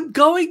 I'm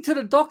going to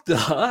the doctor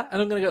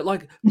and I'm going to go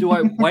like, do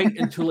I wait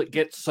until it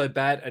gets so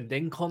bad and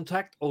then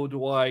contact, or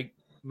do I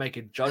make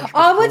a judgment?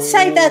 I would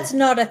say that's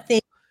not a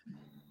thing.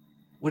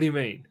 What do you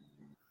mean?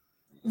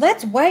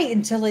 Let's wait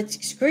until it's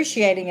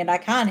excruciating and I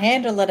can't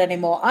handle it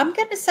anymore. I'm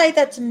going to say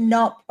that's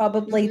not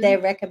probably their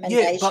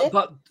recommendation. Yeah,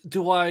 but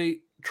do I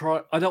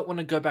try? I don't want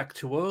to go back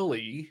too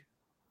early.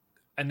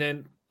 And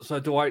then, so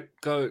do I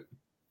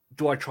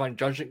try and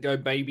judge it and go,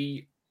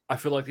 maybe I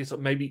feel like this,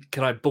 maybe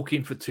can I book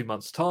in for 2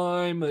 months'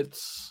 time?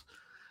 It's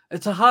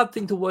a hard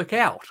thing to work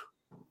out.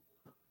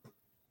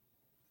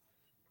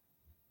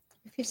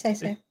 If you say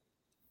so.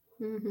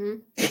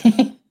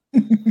 Mm-hmm.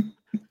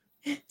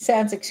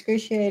 Sounds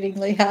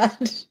excruciatingly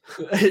hard.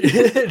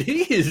 It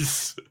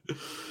is.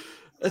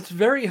 It's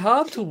very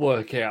hard to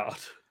work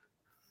out.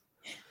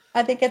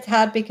 I think it's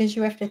hard because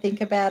you have to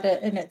think about it,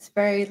 and it's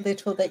very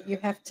little that you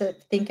have to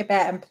think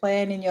about and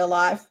plan in your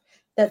life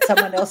that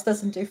someone else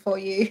doesn't do for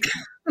you.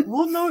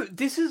 Well, no,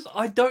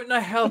 I don't know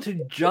how to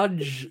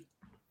judge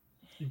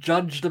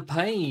the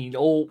pain,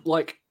 or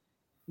like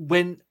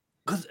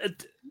because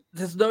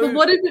there's no.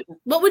 But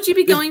what would you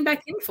be going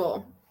back in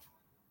for?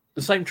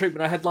 The same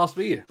treatment I had last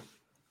year.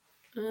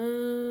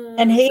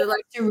 And he has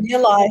to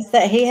realize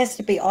that he has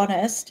to be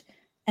honest,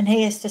 and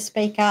he has to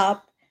speak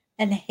up,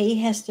 and he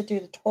has to do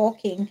the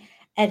talking,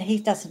 and he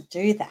doesn't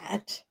do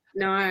that.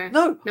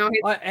 No.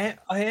 I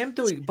am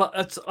doing,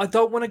 but I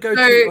don't want to go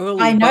too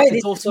early. I know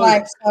this is why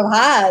it's so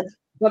hard.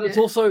 But it's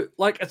also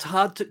like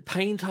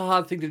pain's a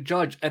hard thing to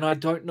judge, and I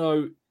don't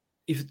know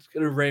if it's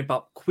going to ramp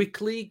up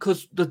quickly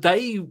because the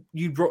day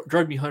you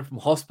drove me home from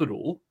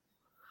hospital,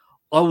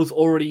 I was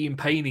already in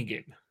pain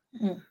again.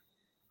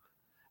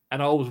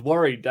 And I was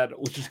worried that it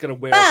was just going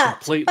to wear off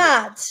completely.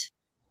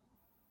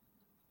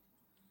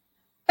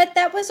 But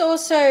that was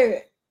also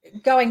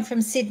going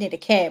from Sydney to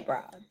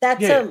Canberra.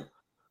 That's a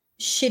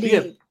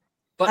shitty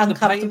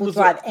uncomfortable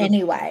drive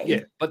anyway.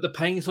 Yeah, but the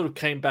pain sort of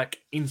came back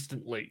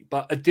instantly,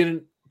 but it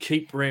didn't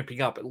keep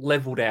ramping up. It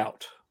leveled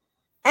out.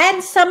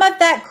 And some of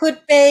that could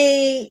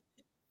be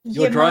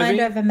You're your driving?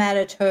 mind over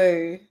matter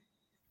too.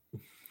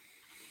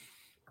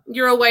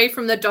 You're away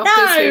from the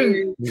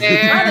doctors. No!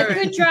 I'm a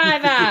good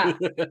driver.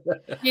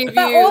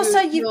 But also,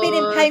 you've been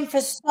in pain for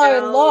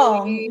so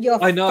long. You're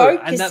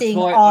focusing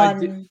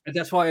on.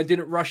 That's why I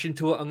didn't rush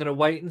into it. I'm going to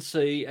wait and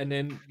see, and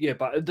then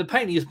but the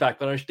pain is back.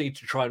 But I just need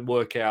to try and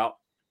work out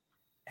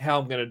how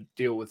I'm going to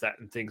deal with that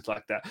and things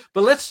like that.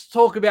 But let's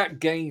talk about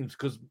games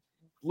because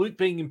Luke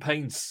being in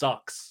pain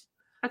sucks.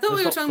 I thought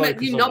we were talking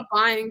about you not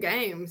buying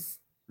games.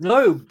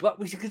 No, but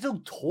we can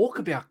still talk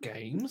about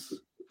games.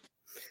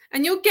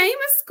 And your gamer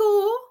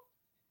score?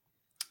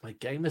 My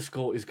gamer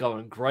score is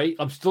going great.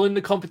 I'm still in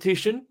the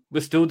competition.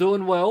 We're still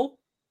doing well.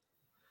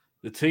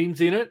 The team's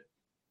in it.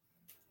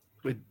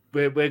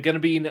 We're going to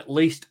be in at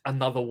least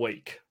another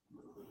week.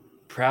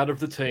 Proud of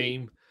the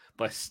team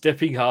by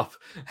stepping up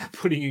and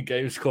putting in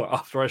game score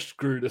after I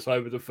screwed us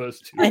over the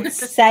first 2 and weeks.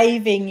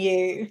 Saving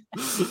you.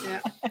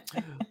 Yeah.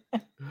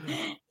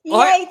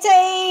 Yay,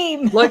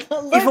 team! Like,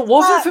 if it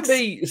wasn't for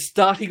me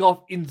starting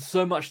off in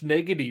so much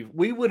negative,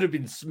 we would have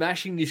been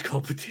smashing this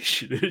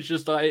competition. It's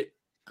just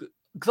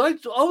because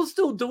I was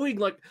still doing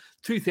like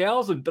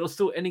 2,000, but I was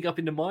still ending up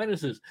in the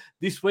minuses.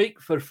 This week,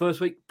 for the first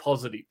week,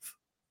 positive.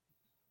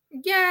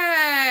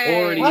 Yay!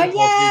 Already positive.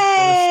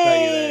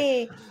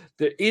 Stay there.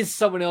 There is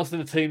someone else in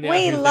the team now.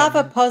 We love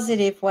a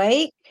positive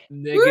week.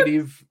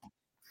 Negative.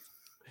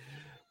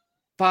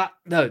 But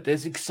no,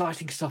 there's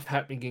exciting stuff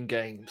happening in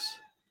games.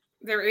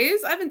 There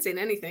is? I haven't seen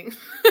anything.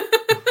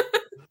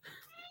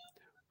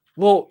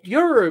 Well,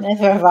 you're a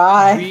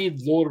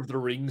weird Lord of the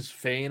Rings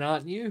fan,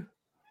 aren't you?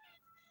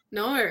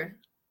 No.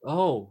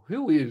 Oh,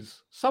 who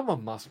is?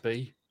 Someone must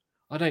be.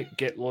 I don't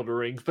get Lord of the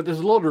Rings, but there's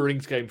a Lord of the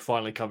Rings game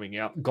finally coming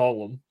out,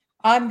 Gollum.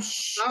 I'm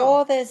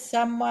sure there's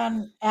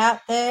someone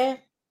out there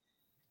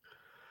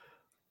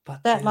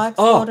that likes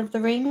Lord of the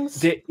Rings.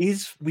 There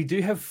is. We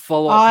do have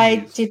follow-up. I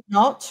did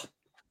not.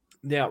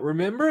 Now,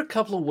 remember a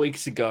couple of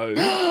weeks ago,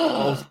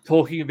 I was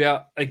talking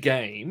about a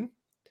game.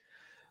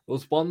 It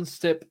was One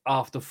Step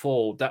After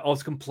Fall that I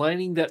was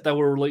complaining that they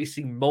were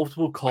releasing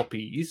multiple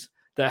copies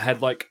that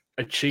had like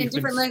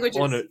achievements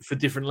on it for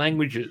different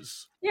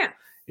languages. Yeah.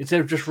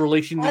 Instead of just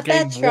releasing the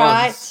game once.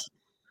 Right.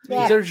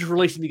 Yeah. Instead of just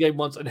releasing the game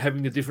once and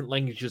having the different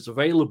languages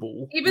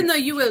available. Even though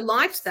you were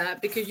liked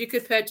that because you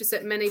could purchase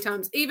it many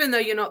times, even though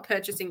you're not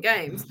purchasing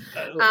games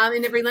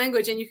in every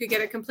language and you could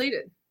get it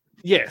completed.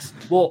 Yes.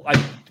 Well, I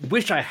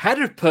wish I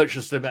had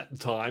purchased them at the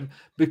time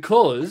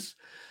because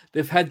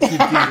they've had to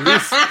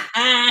delist.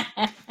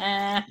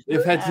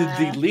 They've had to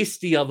delist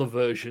the other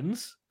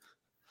versions.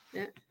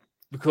 Yeah.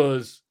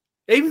 Because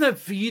even though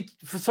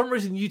for some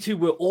reason you two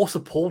were all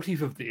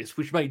supportive of this,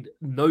 which made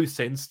no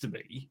sense to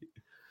me.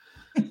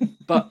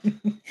 But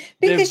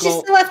because you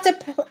still have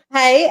to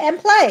pay and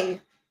play.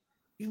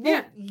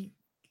 Well,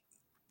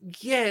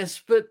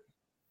 yes, but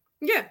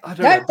I don't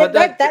know.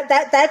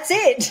 That's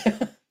it.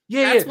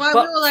 Yeah, that's why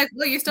we were like,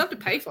 well, you still have to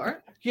pay for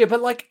it. Yeah, but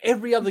like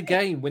every other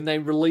game, when they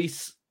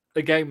release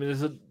a game and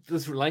there's a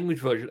different language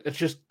version, it's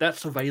just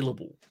that's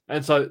available.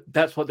 And so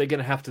that's what they're going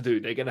to have to do.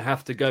 They're going to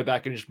have to go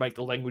back and just make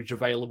the language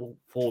available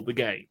for the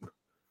game.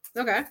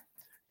 Okay.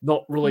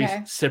 Not release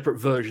separate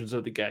versions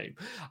of the game.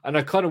 And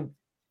I kind of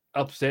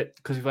upset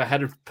because if I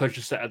had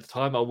purchased it at the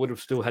time, I would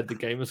have still had the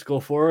gamer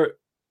score for it.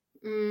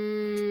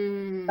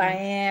 I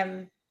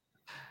am.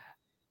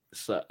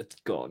 So it's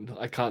gone.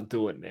 I can't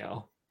do it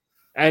now.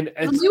 And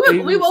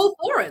we were all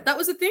for it. That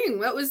was the thing.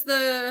 That was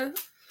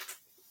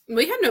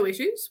we had no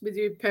issues with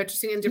you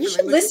purchasing in different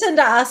languages. Listen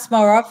to us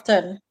more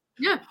often.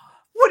 Yeah.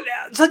 Well,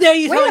 so now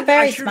we're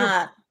very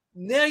smart.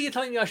 Now you're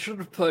telling me I should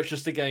have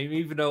purchased the game,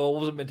 even though I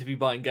wasn't meant to be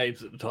buying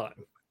games at the time.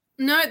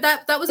 No,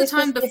 that was the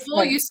time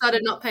before you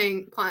started not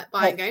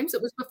buying games.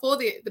 It was before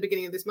the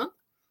beginning of this month.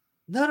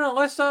 No,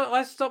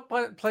 I stopped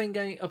buying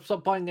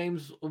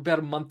games about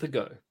a month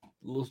ago. It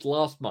was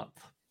last month.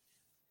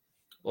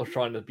 I was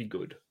trying to be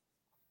good.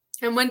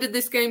 And when did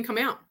this game come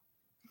out?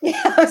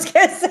 Yeah, I was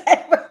going to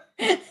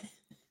say.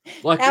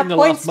 Like our in the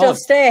point last still month.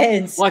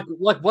 Stands.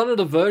 Like one of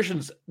the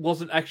versions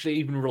wasn't actually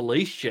even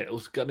released yet. It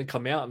was going to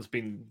come out and it's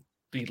been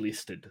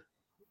delisted.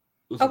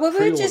 We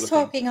were just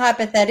talking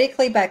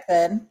hypothetically back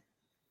then.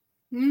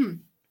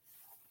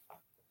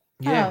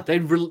 Yeah,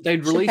 they'd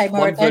released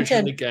one version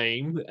of the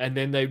game, and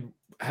then they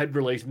had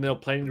released, and they were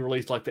planning to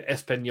release like the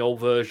Espanol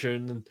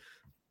version.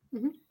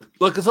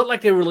 Like it's not like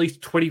they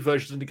released 20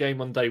 versions of the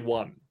game on day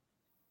one.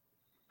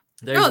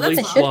 They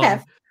released one,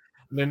 and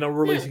then they're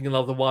releasing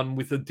another one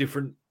with a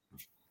different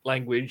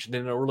language, and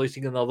then they're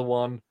releasing another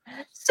one.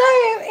 So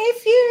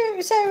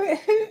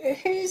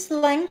whose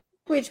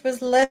language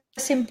was less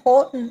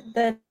important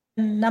than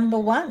number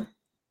one?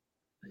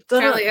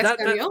 Apparently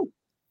Espanol.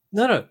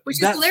 No.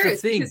 Which is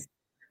hilarious because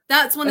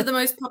that's one of the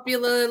most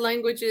popular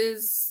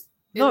languages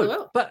in the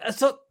world. But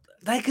it's not.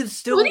 They can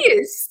still. Well, it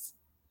is.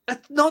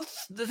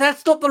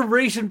 That's not the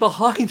reason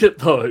behind it,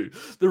 though.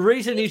 The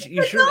reason is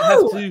you shouldn't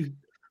have to.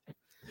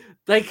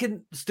 they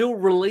can still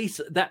release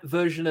that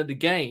version of the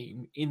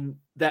game in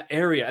that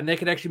area, and they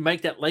can actually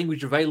make that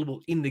language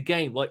available in the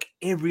game, like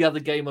every other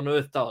game on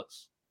Earth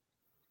does.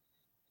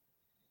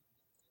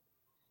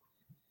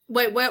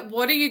 Wait,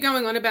 what are you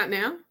going on about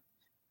now?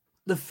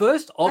 The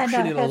first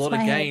option in a lot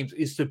of games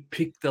is to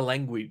pick the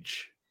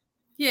language.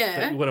 Yeah,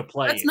 that you want to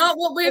play. That's not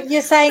what we're.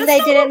 You're saying they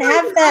didn't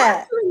have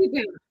that.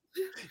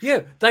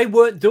 Yeah, they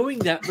weren't doing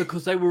that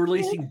because they were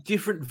releasing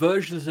different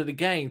versions of the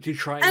game to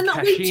try and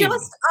cash in. And we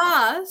just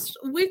asked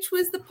which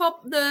was the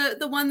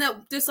one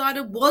that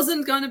decided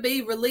wasn't going to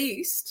be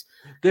released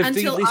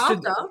until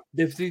after.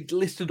 They've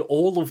listed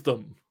all of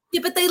them.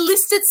 Yeah, but they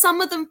listed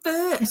some of them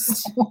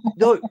first.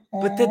 No,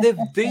 but then they've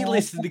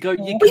delisted to go.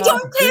 We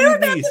don't care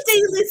about the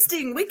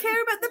delisting. We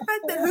care about the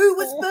fact that who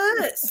was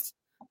first.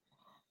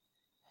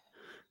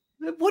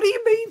 What do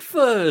you mean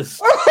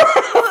first?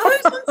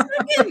 Who's on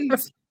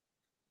second?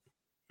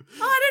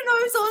 I don't know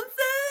who's on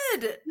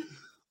third.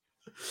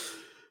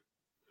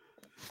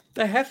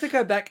 They have to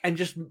go back and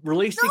just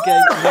release the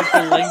game and make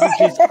the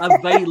languages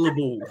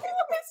available. What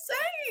I'm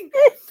saying.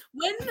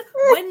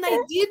 When they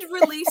did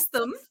release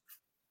them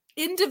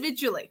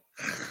individually,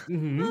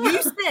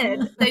 you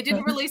said they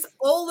didn't release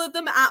all of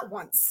them at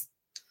once.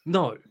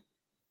 No.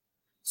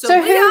 So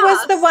who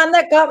was the one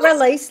that got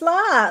released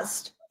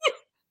last?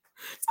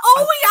 That's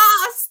all we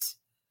asked.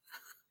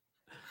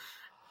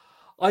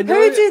 I know.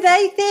 Who do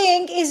they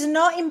think is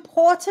not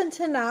important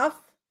enough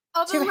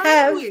to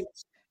have?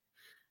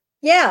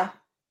 Yeah.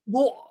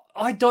 Well,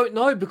 I don't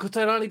know because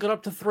they only got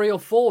up to 3 or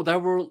 4.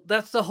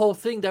 That's the whole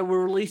thing. They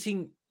were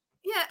releasing.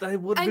 Yeah. They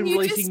would have been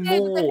releasing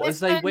more as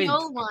they went.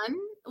 The one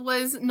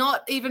was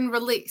not even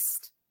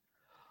released.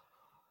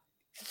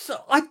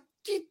 So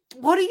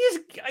what are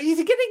you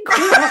getting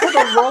caught up on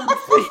the wrong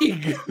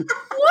thing?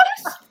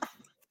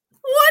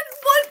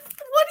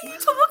 What are you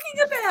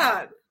talking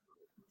about?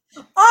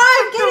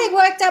 I'm getting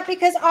worked up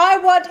because I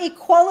want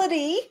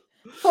equality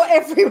for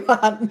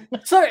everyone.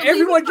 So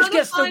everyone just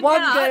gets the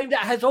one game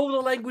that has all the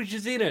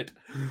languages in it.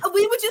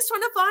 We were just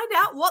trying to find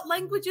out what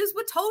languages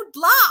were told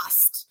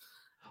last.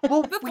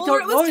 Well, we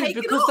don't know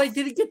because they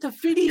didn't get to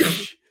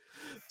finish.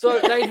 So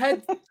they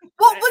had...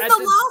 What was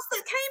the last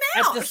that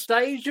came out? At the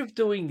stage of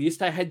doing this,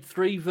 they had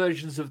 3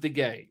 versions of the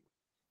game.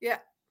 Yeah.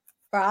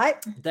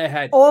 Right. They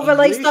had all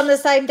released on the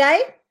same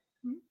day?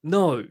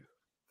 No.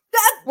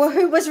 Well,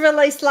 who was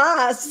released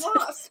last?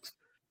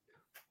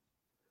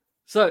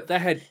 So they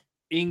had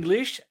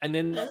English and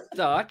then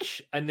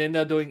Dutch, and then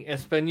they're doing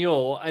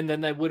Espanol, and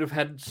then they would have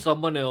had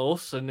someone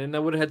else, and then they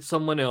would have had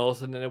someone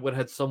else, and then they would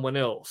have had someone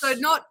else.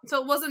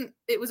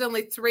 It was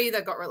only 3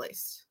 that got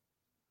released.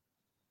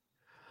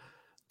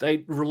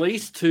 They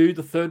released 2,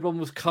 the third one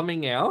was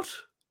coming out.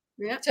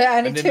 Yeah. So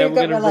only 2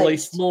 got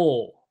released.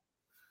 More.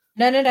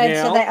 No. Now,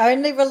 so they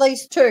only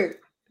released 2.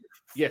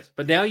 Yes,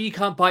 but now you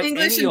can't buy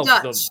English any and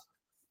of Dutch.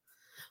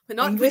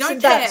 them. We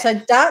don't care.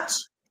 So Dutch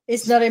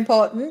is not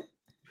important.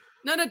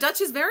 No, Dutch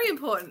is very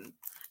important.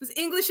 It's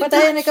English and Dutch.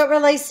 But they only got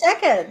released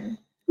second.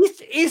 This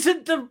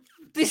isn't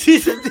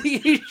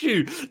the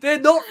issue. They're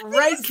not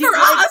ranking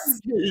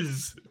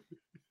languages.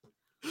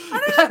 I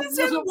don't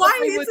understand why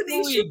it's an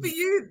issue for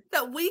you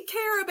that we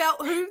care about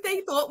who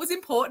they thought was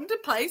important to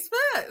place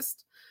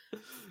first.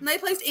 And they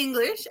placed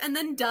English and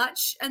then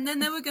Dutch, and then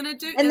they were going to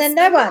do... And then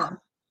no one.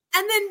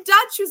 And then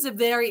Dutch was a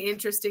very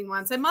interesting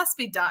one. So it must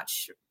be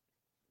Dutch,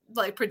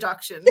 like,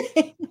 production.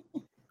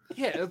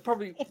 Yeah, it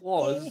probably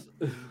was.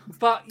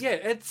 But, yeah,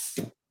 it's...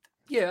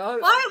 Yeah.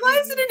 Why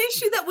is it an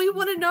issue that we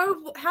want to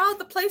know how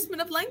the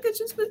placement of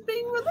languages was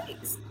being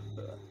released?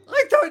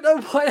 I don't know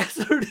why that's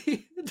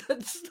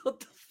not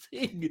the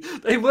thing.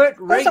 They weren't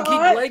ranking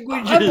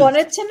languages. I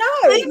wanted to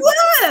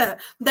know.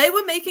 They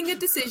were making a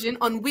decision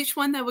on which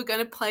one they were going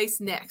to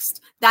place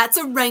next. That's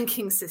a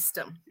ranking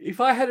system. If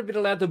I hadn't been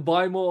allowed to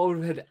buy more, I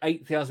would have had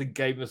 8,000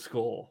 gamer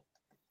score.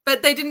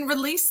 But they didn't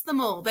release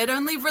them all. They'd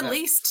only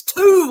released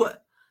 2.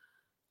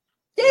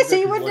 Yeah, so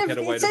you wouldn't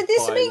have... So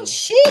this means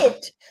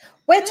shit.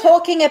 We're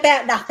talking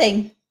about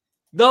nothing.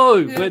 No,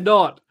 we're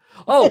not.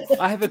 Oh,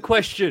 I have a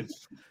question.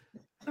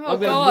 I'm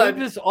going to move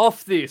this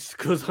off this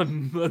because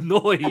I'm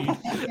annoyed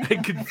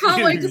and confused.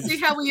 Can't wait to see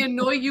how we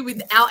annoy you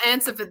with our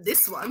answer for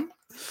this one.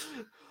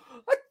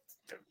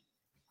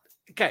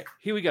 Okay,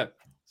 here we go.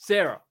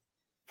 Sarah,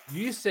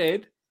 you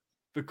said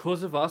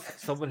because of us,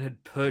 someone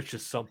had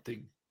purchased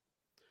something.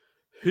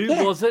 Who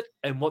was it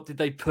and what did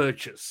they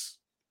purchase?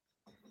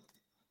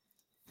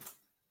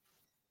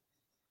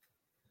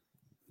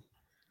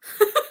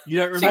 You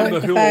don't remember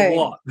who or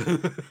what?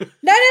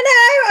 No.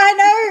 I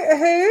know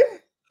who.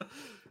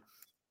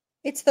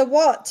 It's the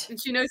what. And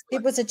she knows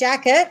it was a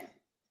jacket.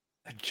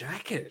 A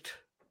jacket?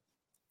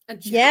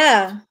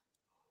 Yeah.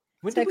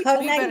 When did we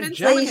talk about a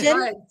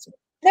jacket?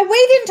 No,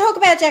 we didn't talk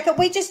about jacket.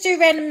 We just do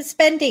random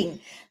spending.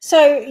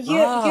 So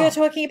you're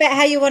talking about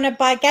how you want to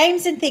buy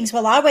games and things.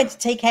 Well, I went to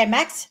TK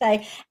Maxx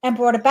today and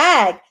brought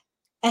a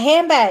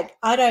handbag.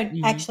 I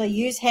don't actually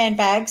use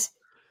handbags,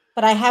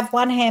 but I have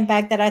one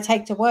handbag that I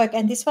take to work,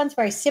 and this one's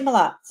very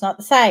similar. It's not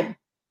the same.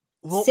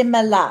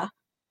 Similar.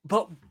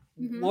 But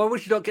why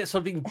would you not get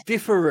something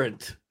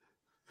different?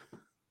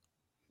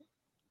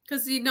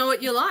 Because you know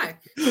what you like.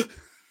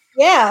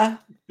 Yeah.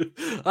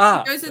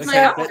 Goes with my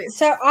outfit.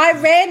 So I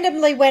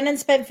randomly went and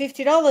spent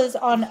 $50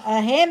 on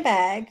a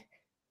handbag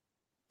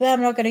that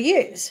I'm not going to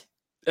use.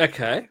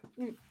 Okay.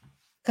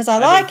 Because I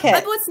like it.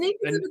 I bought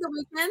sneakers over the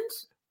weekend.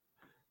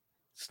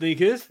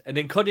 Sneakers, and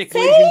then Cognac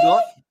Legion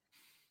got.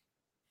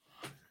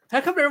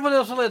 How come everyone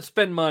else allowed to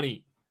spend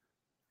money?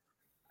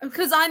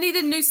 Because I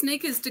needed new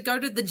sneakers to go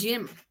to the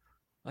gym.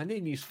 I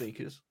need new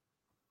sneakers.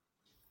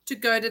 To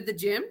go to the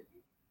gym?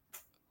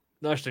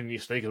 No, I just need new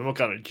sneakers. I'm not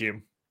going to the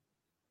gym.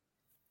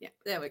 Yeah,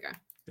 there we go.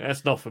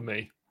 That's not for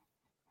me.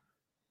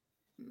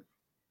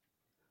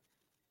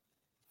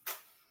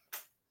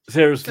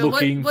 Sarah's So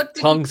looking, what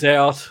did tongues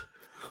out.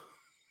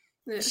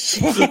 Yeah.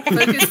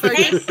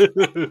 Focus.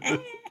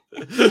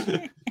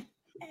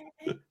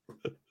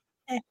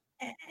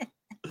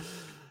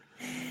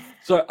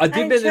 So I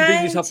did meant to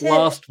bring this up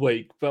last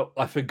week, but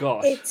I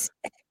forgot. It's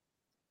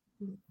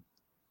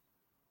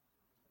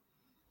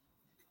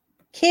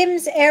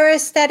Kim's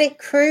aerostatic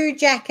crew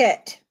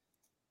jacket.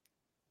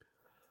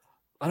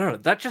 I don't know.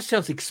 That just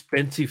sounds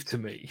expensive to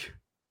me.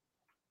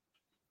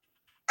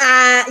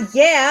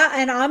 Yeah,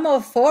 and I'm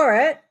all for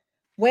it.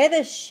 Wear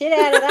the shit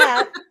out of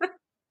that.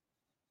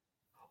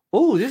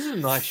 Oh, this is a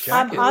nice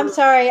jacket. I'm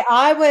sorry.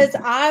 I was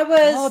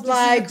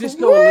like, this is a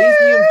Disco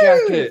Elysium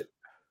jacket.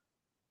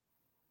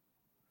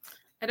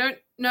 I don't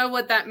know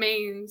what that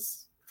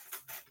means.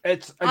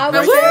 It's a I'm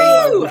great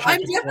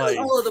definitely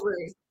all of the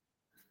woo.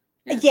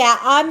 Yeah,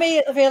 I'm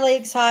really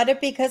excited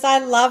because I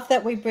love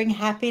that we bring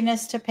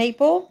happiness to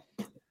people,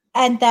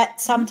 and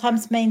that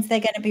sometimes means they're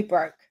going to be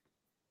broke.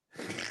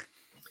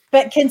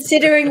 But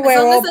considering we're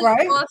all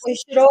broke, we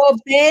should all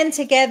band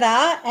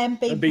together and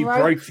be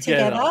broke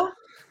together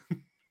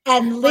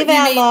and live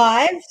our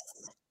lives.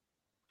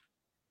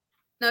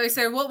 No,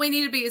 so what we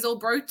need to be is all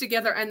broke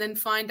together and then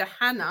find a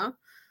Hannah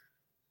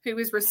who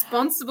is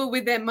responsible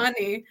with their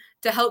money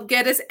to help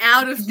get us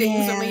out of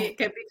things when we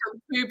can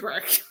become too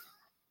broke.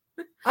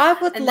 I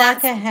would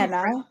like a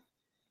Hannah.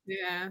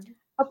 Yeah.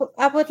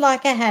 I would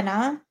like a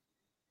Hannah.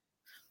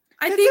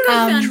 I think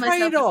I found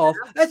trade-off.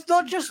 It's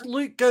not just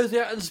Luke goes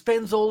out and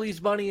spends all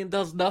his money and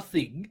does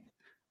nothing.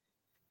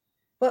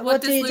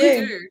 What does Luke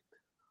do?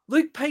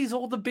 Luke pays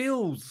all the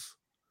bills.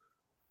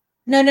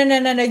 No.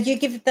 You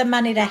give the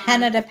money to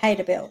Hannah to pay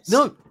the bills.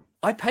 No,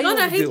 I pay all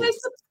the bills.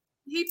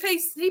 He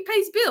pays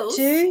bills.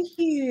 Do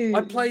you?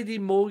 I pay the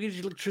mortgage,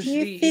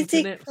 electricity,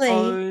 internet,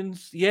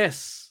 phones.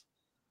 Yes.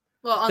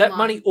 Well, that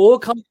money all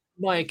comes to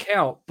my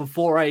account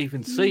before I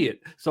even see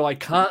it, so I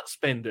can't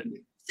spend it.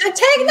 So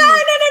hang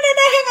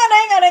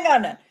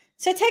on.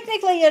 So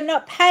technically, you're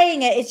not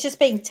paying it; it's just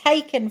being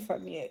taken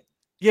from you.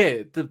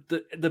 Yeah,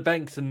 the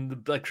banks and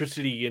the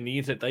electricity and the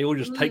internet—they all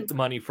just take the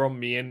money from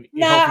me and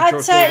see,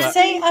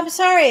 I'm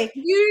sorry.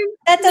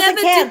 That doesn't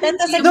count. That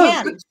doesn't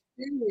count.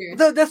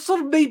 No, that's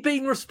sort of me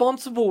being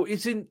responsible.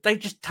 They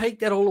just take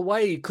that all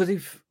away because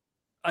if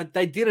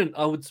they didn't,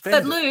 I would spend.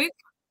 But Luke,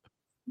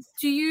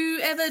 do you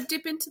ever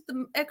dip into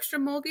the extra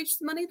mortgage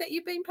money that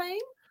you've been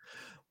paying?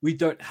 We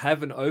don't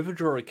have an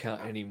overdraw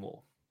account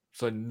anymore,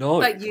 so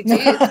no. But you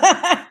did.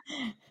 I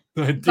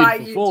did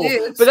before,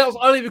 but that was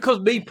only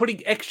because me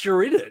putting extra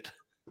in it.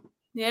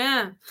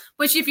 Yeah,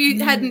 which if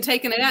you hadn't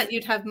taken it out,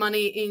 you'd have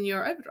money in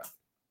your overdraft.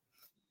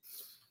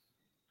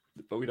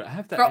 But we don't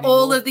have that for anymore.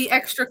 all of the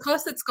extra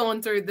costs that's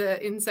gone through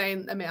the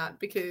insane amount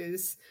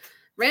because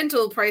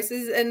rental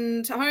prices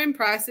and home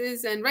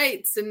prices and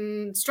rates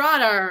and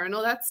strata and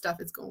all that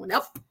stuff is going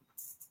up.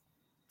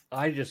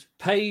 I just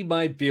pay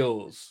my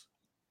bills.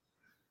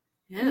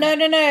 Yeah.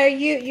 No.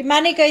 Your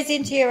money goes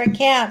into your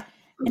account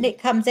and it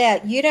comes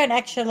out. You don't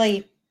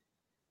actually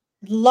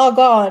log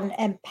on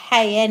and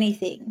pay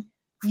anything.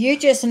 You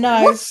just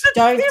know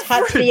don't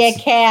touch the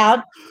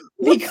account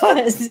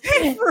because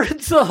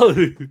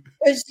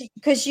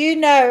you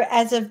know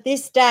as of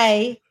this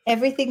day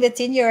everything that's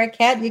in your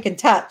account you can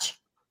touch.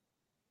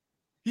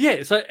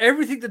 Yeah, so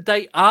everything the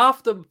day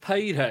after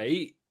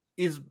payday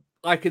is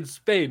I can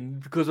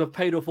spend because I've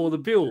paid off all the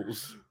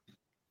bills.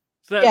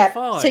 So that's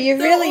fine. So you're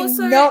really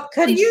not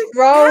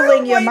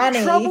controlling your money.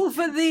 I'm in trouble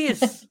for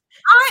this.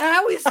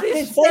 How is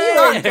this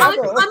fair? I'm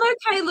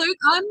okay, Luke.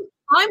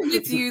 I'm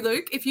with you,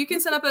 Luke. If you can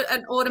set up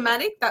an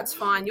automatic, that's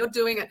fine. You're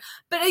doing it.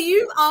 But are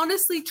you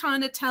honestly trying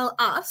to tell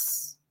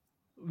us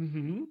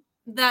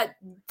that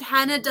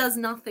Hannah does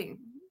nothing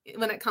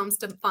when it comes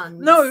to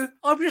funds? No,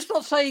 I'm just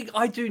not saying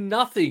I do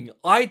nothing.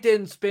 I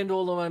then spend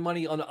all of my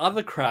money on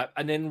other crap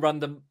and then run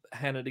the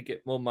Hannah to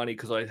get more money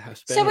because I have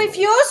spent. So if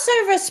you're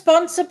so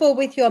responsible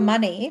with your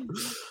money,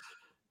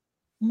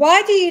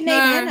 why do you need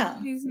Hannah?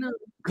 He's not.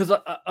 Because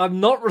I'm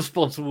not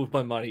responsible with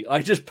my money.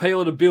 I just pay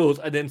all the bills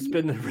and then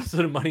spend the rest of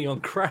the money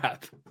on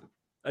crap.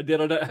 And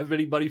then I don't have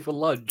any money for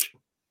lunch.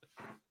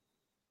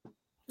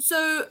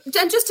 So,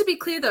 and just to be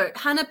clear though,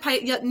 Hannah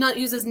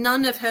uses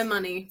none of her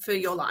money for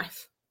your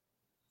life.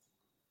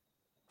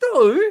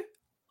 No,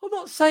 I'm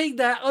not saying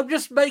that. I'm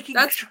just making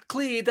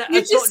clear that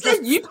you just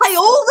said you pay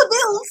all the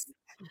bills.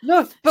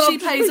 No, but she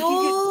pays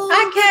all.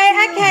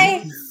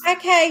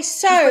 Okay.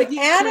 So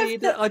out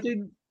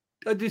of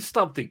I do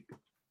something.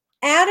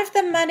 out of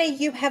the money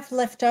you have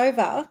left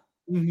over,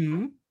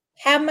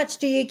 how much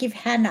do you give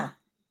Hannah?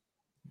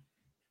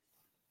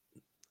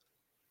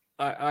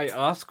 I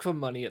ask for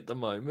money at the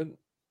moment.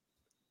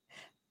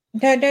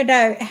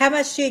 No. How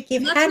much do you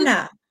give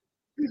Hannah?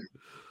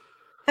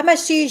 How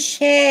much do you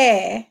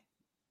share?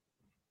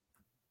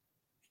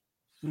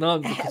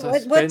 None.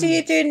 Because what do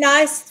you do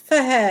nice for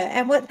her?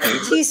 And what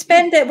do you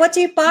spend it? What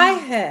do you buy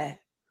her?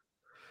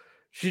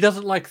 She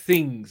doesn't like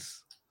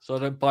things, so I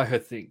don't buy her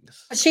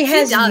things. She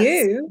has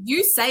you.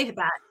 You say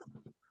that.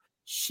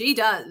 She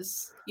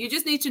does. You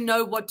just need to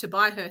know what to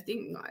buy her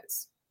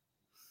thing-wise.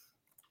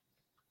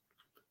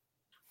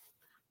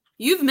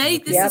 You've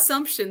made this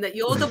assumption that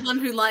you're the one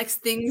who likes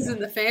things in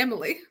the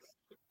family.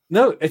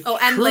 No, it's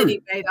and true.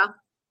 Lady Vader.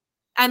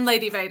 And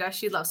Lady Vader,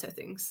 she loves her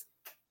things.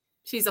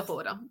 She's a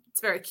hoarder. It's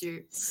very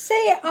cute.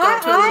 See,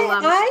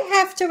 I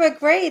have to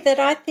agree that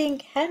I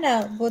think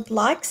Hannah would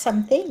like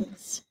some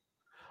things.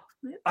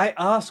 I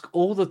ask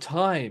all the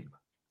time.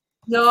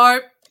 No,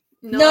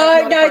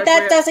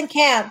 that doesn't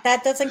count.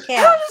 That doesn't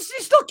count. How does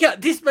this not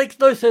count? This makes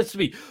no sense to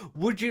me.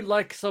 Would you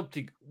like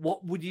something?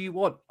 What would you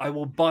want? I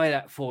will buy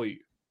that for you.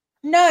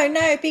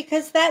 No,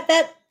 because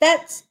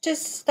that's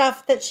just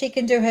stuff that she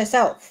can do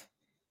herself.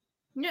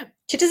 Yeah.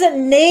 She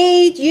doesn't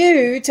need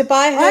you to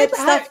buy her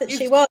stuff that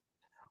she wants.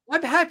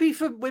 I'm happy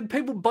for when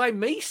people buy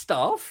me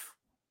stuff.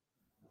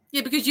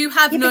 Yeah, because you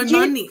have no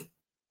money.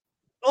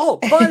 Oh,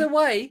 by the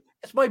way,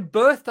 it's my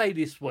birthday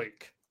this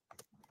week.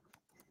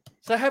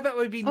 So how about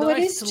we be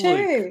nice to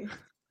Luke?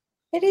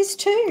 It is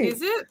too.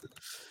 Is it?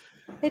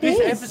 This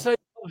episode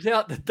comes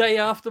out the day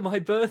after my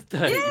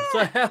birthday. Yeah.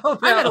 So how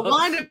about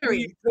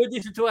we turn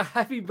this into a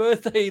happy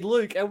birthday,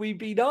 Luke, and we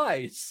be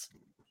nice?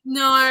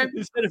 No.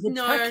 Instead of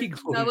attacking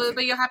Luke. No, it'll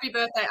be your happy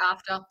birthday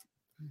after.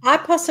 I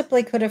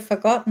possibly could have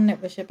forgotten it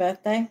was your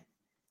birthday.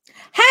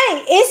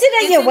 Hey, isn't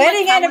it your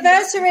wedding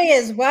anniversary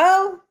as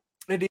well?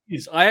 It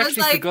is. I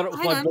actually forgot it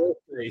was my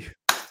birthday.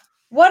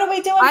 What are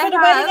we doing for the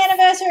wedding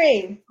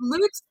anniversary?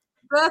 Luke's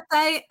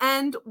birthday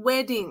and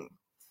wedding.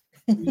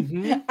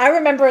 I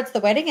remember it's the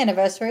wedding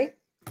anniversary.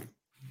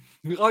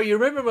 Oh, you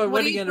remember my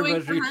wedding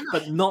anniversary,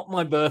 but not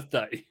my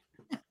birthday.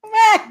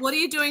 What are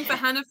you doing for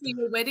Hannah for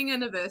your wedding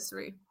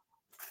anniversary?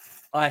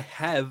 I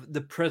have the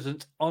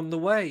present on the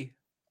way.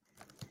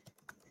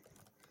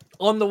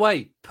 On the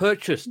way,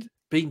 purchased,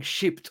 being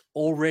shipped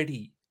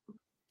already.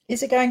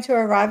 Is it going to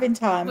arrive in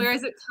time? Where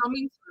is it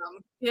coming from?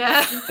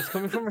 Yeah. It's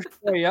coming from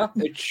Australia.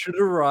 It should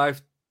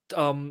arrive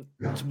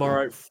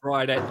tomorrow,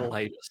 Friday at the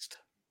latest.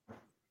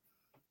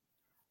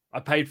 I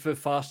paid for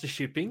faster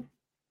shipping.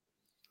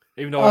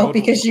 Even though I was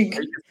hoping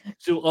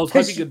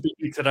it'd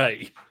be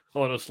today,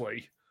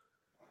 honestly.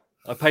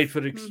 I paid for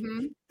the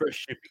express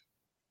shipping.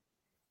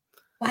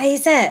 Why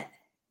is it?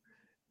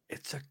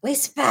 It's a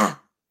whisper.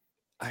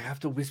 I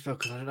have to whisper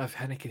because I don't know if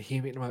Hannah can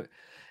hear me at the moment.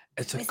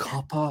 It's a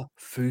copper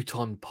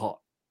futon pot.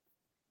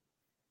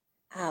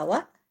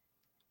 What?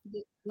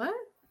 What?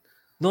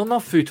 No,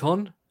 not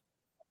futon.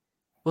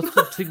 What's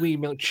the thing where you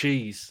melt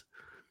cheese?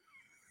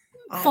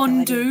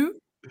 Fondue.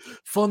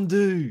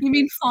 Fondue. You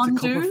mean fondue?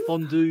 It's a copper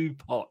fondue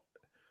pot.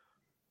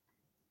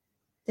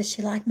 Does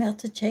she like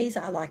melted cheese?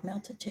 I like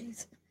melted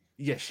cheese.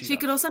 Yes, she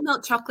could also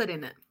melt chocolate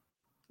in it.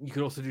 You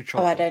can also do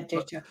chocolate. Oh, I don't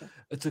do chocolate.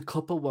 It's a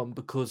copper one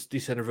because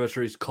this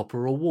anniversary is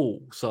copper or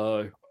wool.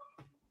 So.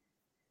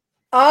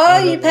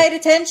 Oh, you paid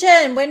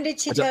attention. When did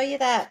she tell you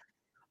that?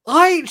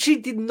 She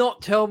did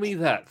not tell me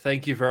that.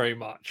 Thank you very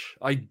much.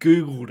 I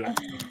Googled it.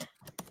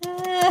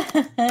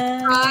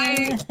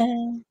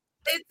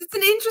 It's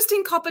an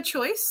interesting copper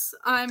choice.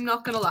 I'm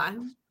not going to lie.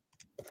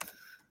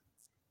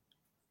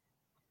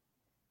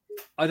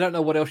 I don't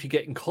know what else you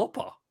get in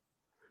copper.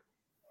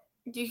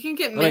 You can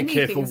get many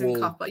things in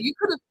copper. You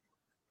could have.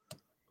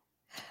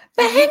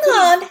 But hang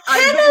on,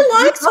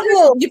 Hannah likes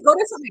wool. You've got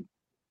something.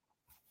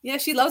 Yeah,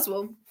 she loves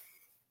wool.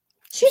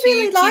 She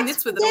really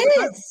likes wool.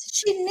 Yes,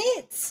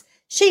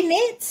 she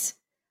knits.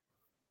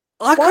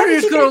 I could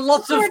have just got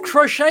lots of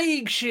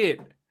crocheting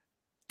shit.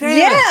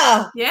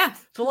 Damn. Yeah.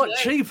 It's a lot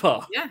cheaper.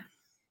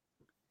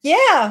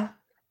 Yeah.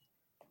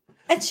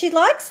 And she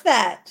likes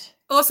that.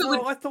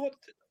 Also, I thought,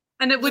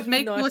 and it would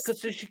make nice more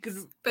sense. She could,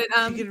 but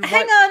hang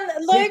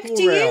on, Luke.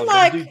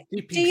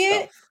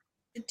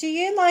 Do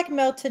you like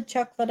melted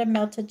chocolate and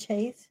melted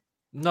cheese?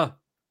 No.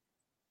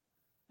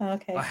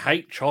 Okay. I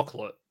hate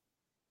chocolate.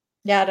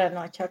 Yeah, I don't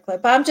like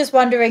chocolate, but I'm just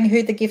wondering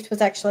who the gift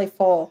was actually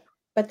for.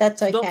 But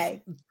that's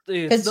okay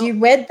because you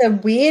read the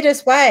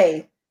weirdest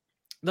way.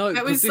 No,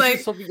 it was this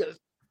is something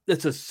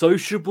that's a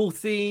sociable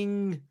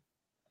thing.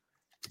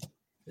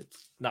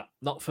 It's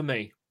not for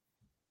me.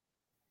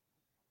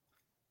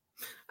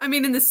 I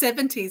mean, in the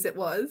 70s, it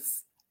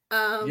was.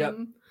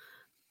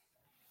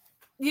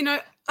 You know,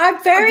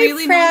 I'm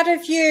very proud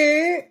of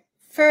you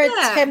for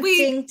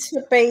attempting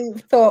to be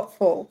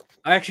thoughtful.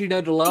 I actually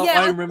know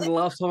I remember the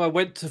last time I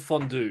went to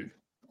fondue.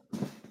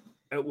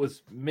 It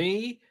was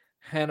me,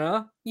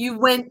 Hannah. You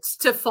went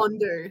to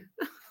fondue.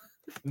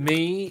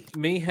 me,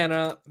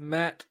 Hannah,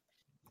 Matt,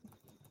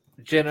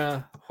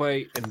 Jenna,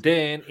 Hui, and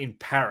Dan in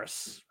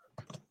Paris.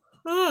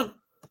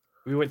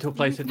 We went to a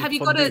place that Have did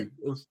you got fondue. it?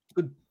 It was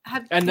good.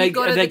 Have And you they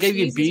got gave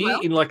you cheese as beer well?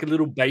 in like a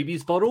little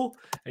baby's bottle,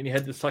 and you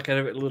had to suck out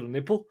of it a little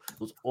nipple. It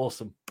was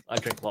awesome. I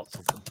drank lots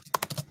of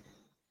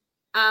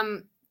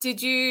them.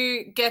 Did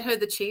you get her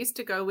the cheese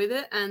to go with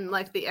it and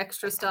like the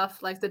extra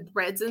stuff, like the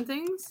breads and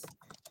things?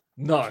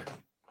 No,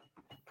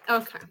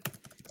 Okay.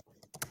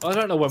 I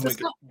don't know when So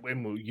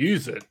when we'll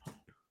use it.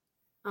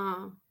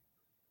 Oh.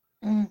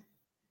 Mm.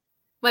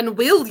 When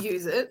we'll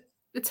use it,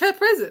 it's her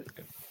present.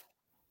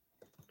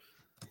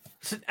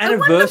 It's an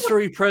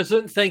anniversary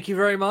present. Thank you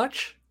very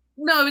much.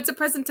 No, it's a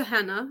present to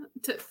Hannah.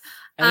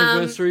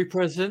 Anniversary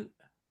present.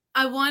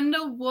 I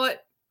wonder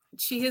what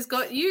she has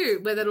got you,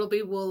 whether it'll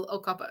be wool or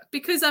copper.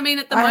 Because, I mean,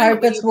 at the I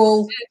moment... hope it's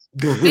wool.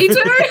 Me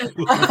too!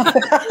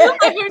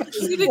 I heard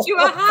she did you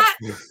a hat.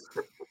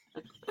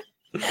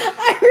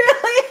 I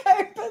really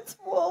hope it's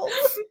wool.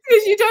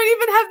 Because you don't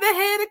even have the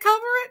hair to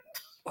cover it.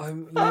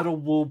 I'm not a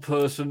wool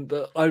person,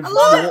 but I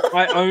love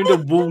owned a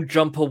wool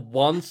jumper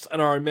once,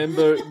 and I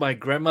remember my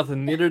grandmother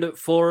knitted it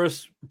for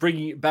us,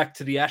 bringing it back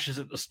to the ashes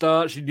at the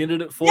start. She knitted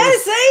it for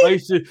us. See? I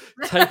used to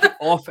take it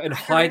off and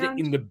hide it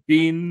in the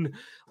bin.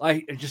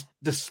 I just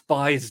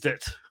despised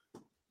it.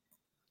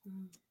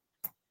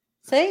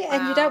 See,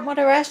 and you don't want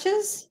her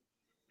ashes?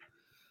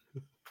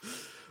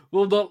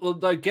 Well,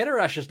 don't get her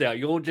ashes now.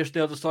 You're just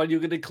now deciding you're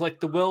going to collect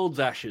the world's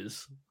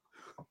ashes.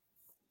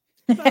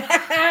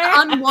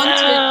 Unwanted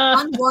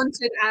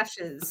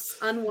ashes.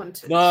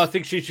 Unwanted. No, I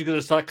think she's going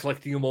to start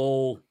collecting them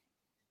all.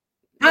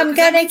 I'm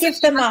going to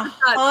give them a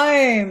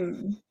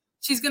home.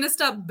 She's going to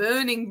start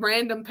burning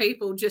random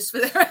people just for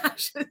their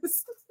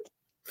ashes.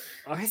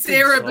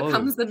 Sarah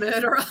becomes the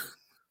murderer.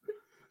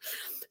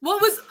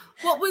 What was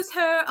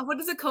her? What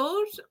is it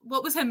called?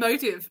 What was her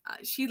motive?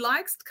 She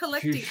likes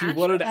collecting. She ashes.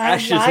 wanted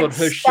ashes on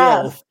her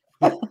shelf.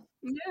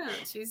 Yeah,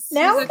 she's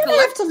now she's we're going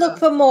to have to look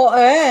for more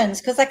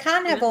urns because I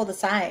can't have all the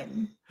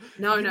same.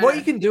 No. What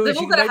you can do is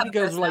They've you all can gotta maybe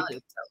have go like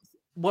personality.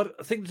 what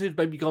I think is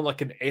maybe go on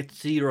like an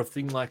Etsy or a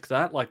thing like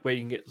that, like where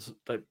you can get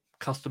like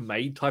custom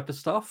made type of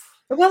stuff.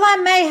 Well, I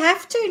may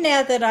have to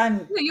now that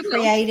I'm you will.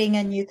 creating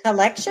a new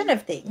collection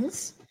of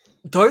things.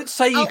 Don't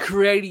say you're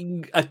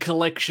creating a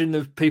collection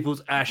of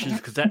people's ashes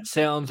because that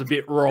sounds a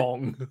bit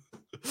wrong.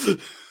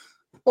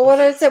 Well, what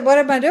is it? What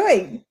am I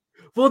doing?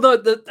 Well, no,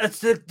 that's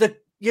the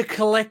you're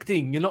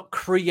collecting. You're not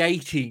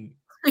creating.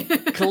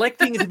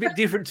 Collecting is a bit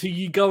different to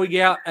you going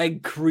out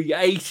and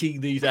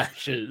creating these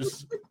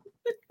ashes.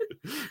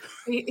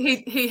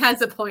 He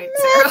has a point,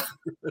 Sarah.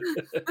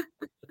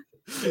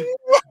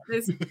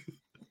 It's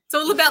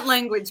all about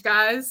language,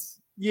 guys.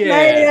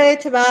 Yeah,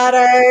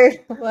 tomato,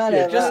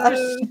 whatever.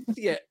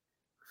 just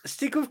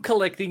stick with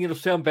collecting. It'll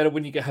sound better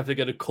when you have to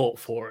go to court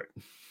for it.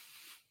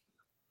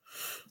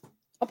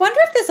 I wonder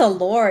if there's a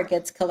law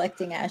against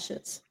collecting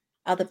ashes,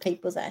 other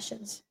people's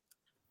ashes.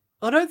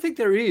 I don't think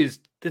there is.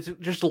 There's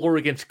just a law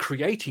against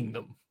creating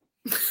them.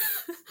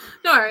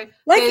 No,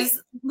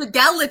 there's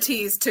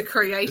legalities to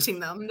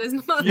creating them. There's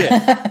not.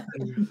 Yeah,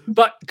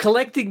 but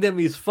collecting them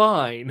is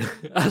fine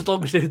as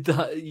long as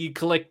you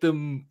collect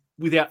them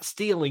without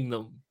stealing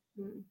them.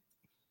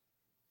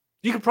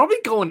 You could probably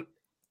go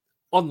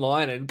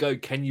online and go,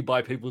 "Can you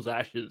buy people's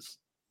ashes?"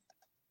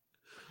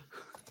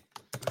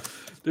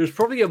 There's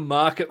probably a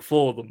market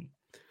for them.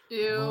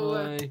 Ew.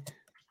 Buy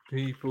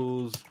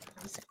people's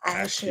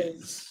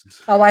ashes.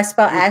 Oh, I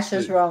spelled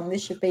ashes wrong.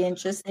 This should be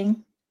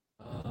interesting.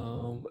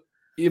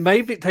 You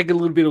may take a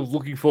little bit of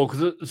looking for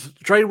because it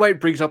straight away it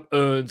brings up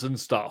urns and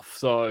stuff.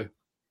 So,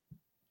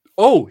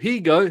 here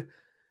you go.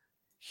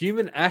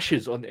 Human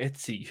ashes on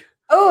Etsy.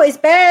 Oh, it's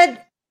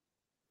bad.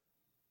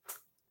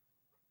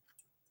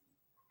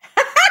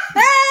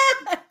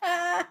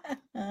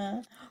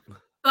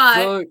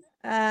 But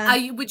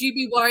would you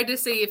be worried to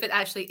see if it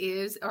actually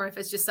is, or if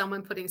it's just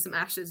someone putting some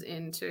ashes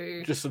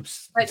into just some,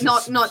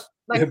 not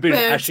like a bit of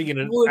burnt ashing in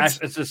an wood? ash.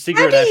 It's a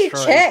cigarette How do you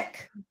ashtray.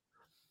 check?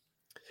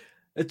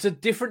 It's a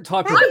different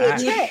type How of do you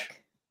ash.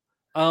 check?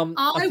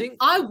 I think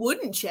I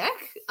wouldn't check.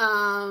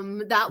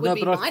 That would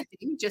be my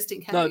thing, just in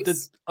case. No,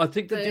 I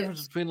think the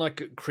difference between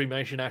like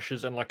cremation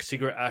ashes and like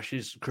cigarette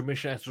ashes,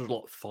 cremation ashes are a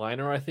lot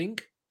finer, I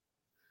think.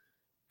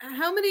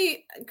 How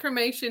many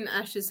cremation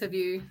ashes have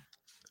you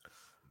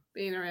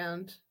been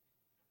around,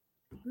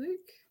 Luke?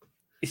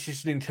 It's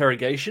just an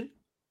interrogation.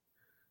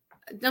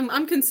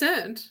 I'm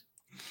concerned.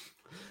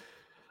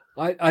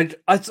 I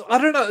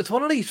don't know. It's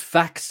one of these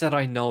facts that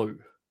I know.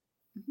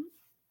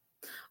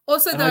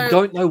 Also, I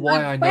don't know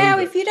why I know. Well,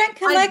 that. if you don't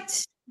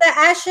collect the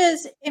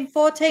ashes in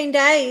 14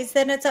 days,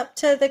 then it's up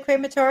to the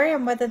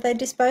crematorium whether they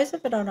dispose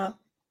of it or not.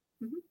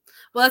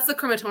 Well, that's the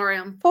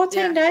crematorium.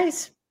 14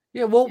 days.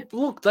 Yeah, well,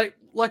 look, they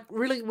like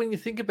really when you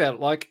think about it,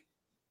 like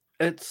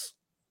they're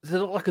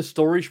not like a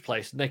storage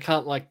place, and they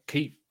can't like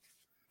keep.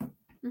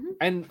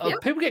 And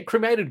people get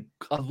cremated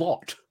a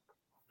lot.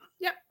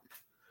 Yep.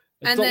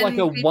 It's not like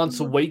a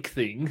once a week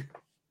thing.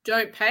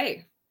 Don't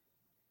pay.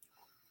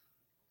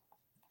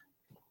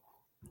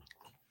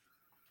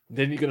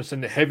 Then you're going to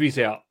send the heavies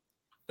out.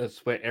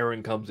 That's where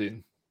Erin comes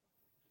in.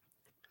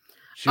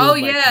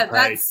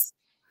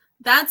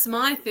 That's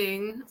my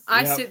thing.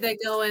 I sit there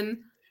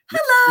going,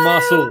 Hello.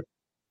 Muscle.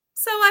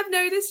 So I've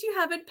noticed you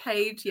haven't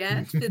paid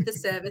yet for the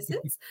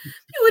services.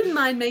 You wouldn't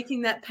mind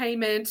making that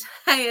payment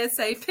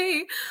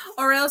ASAP,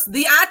 or else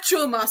the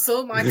actual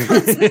Muscle, my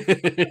cousin,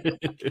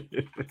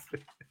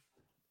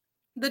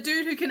 the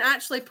dude who can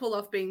actually pull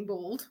off being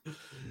bald.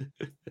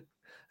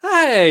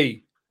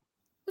 Hey,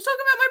 I was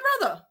talking about my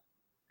brother.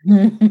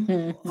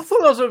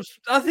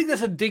 I think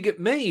that's a dig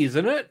at me,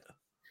 isn't it?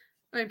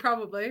 I mean,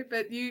 probably,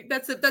 but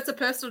that's a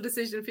personal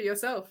decision for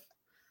yourself.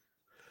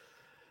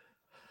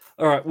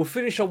 All right, we'll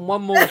finish on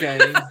one more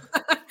game.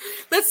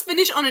 Let's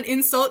finish on an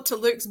insult to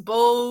Luke's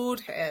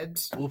bald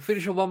head. We'll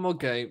finish on one more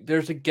game.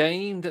 There's a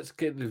game that's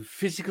getting a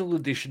physical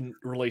edition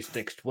released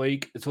next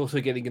week. It's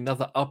also getting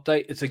another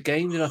update. It's a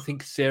game that I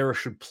think Sarah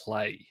should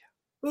play.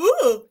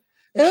 Ooh.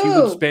 She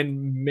would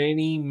spend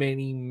many,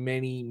 many,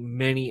 many,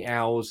 many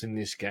hours in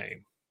this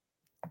game.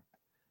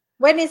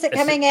 When is it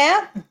coming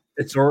out?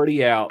 It's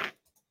already out.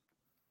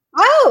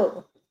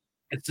 Oh.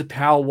 It's a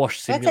Power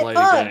Wash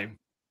Simulator game.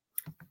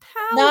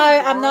 No,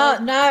 I'm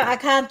not. No, I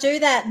can't do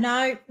that. No,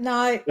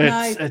 I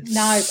can't.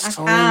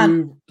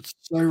 It's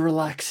so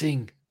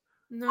relaxing.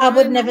 No, I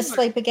would never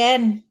sleep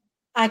again.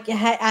 I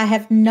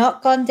have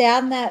not gone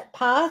down that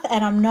path,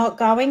 and I'm not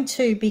going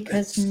to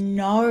because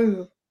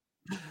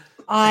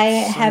I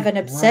have an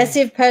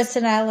obsessive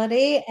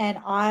personality, and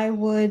I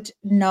would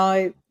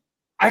know.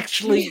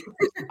 Actually,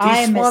 I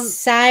am a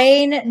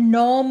sane,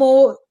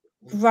 normal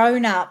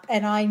grown-up,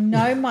 and I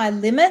know my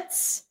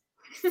limits.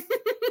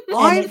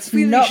 I've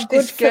not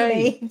good this for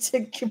game. me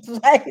to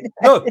play.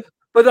 No,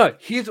 but no.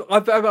 Here's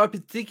I've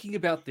been thinking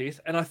about this,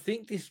 and I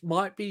think this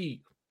might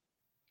be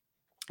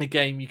a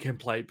game you can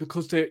play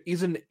because there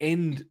is an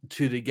end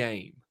to the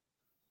game.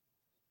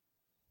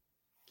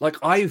 Like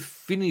I've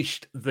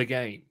finished the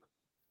game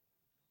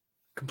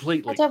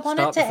completely. I don't want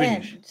it to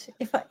finish.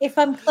 end. If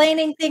I'm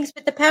cleaning things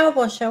with the power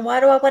washer, why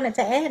do I want it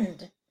to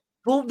end?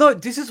 Well, no.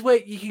 This is where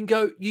you can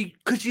go.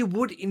 Because you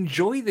would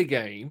enjoy the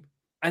game.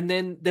 And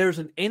then there's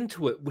an end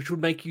to it, which would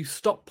make you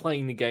stop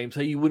playing the game so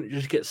you wouldn't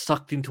just get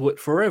sucked into it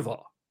forever.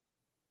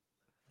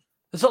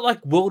 It's not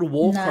like World of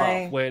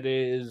Warcraft where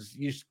you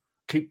just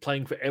keep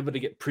playing forever to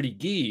get pretty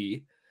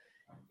gear.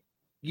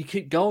 You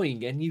keep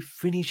going and you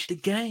finish the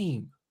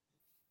game.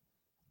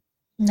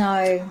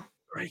 No.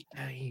 Great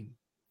game.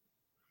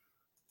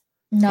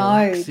 No,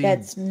 relaxing.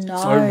 That's no.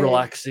 So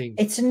relaxing.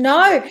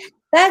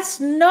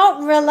 That's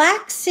not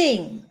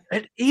relaxing.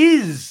 It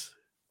is.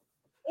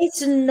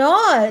 It's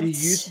not. You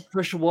use the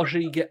pressure washer,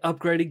 you get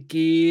upgraded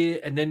gear,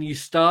 and then you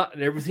start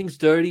and everything's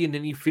dirty, and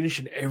then you finish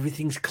and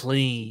everything's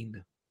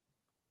clean.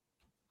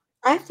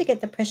 I have to get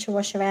the pressure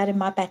washer out in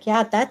my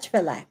backyard. That's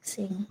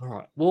relaxing. All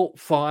right. Well,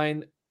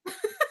 fine.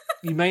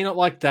 You may not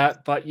like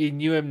that, but your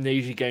new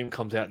Amnesia game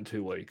comes out in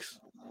 2 weeks.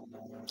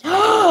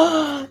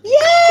 Yay!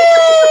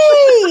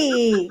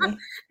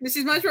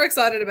 She's much more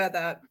excited about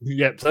that.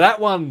 Yep. So that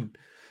one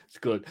is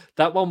good.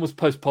 That one was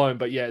postponed,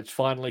 but yeah, it's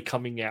finally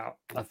coming out.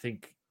 I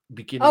think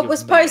beginning. Oh, it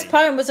was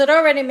postponed. Was it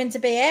already meant to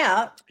be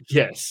out?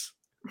 Yes.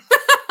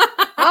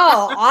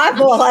 Oh,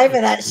 I'm all over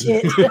that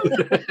shit.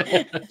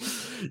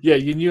 Yeah,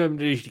 your new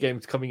Amnesia game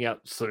is coming out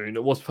soon.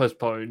 It was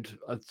postponed.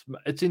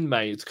 It's in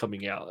May. It's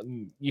coming out,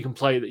 and you can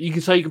play that. You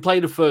can play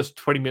the first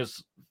 20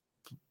 minutes,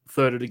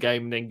 third of the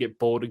game, and then get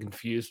bored and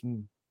confused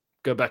and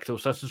go back to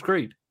Assassin's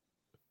Creed.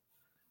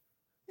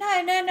 No.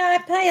 I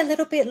play a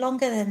little bit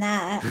longer than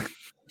that.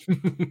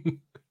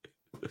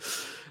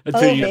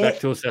 Until you get back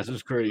to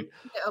Assassin's Creed.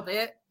 A little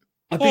bit.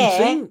 I've been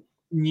seeing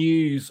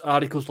news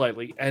articles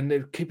lately, and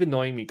they keep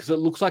annoying me because it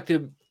looks like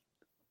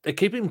they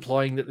keep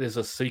implying that there's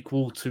a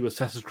sequel to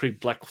Assassin's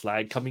Creed Black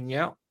Flag coming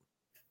out.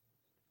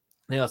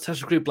 Now,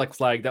 Assassin's Creed Black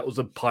Flag, that was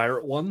a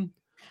pirate one.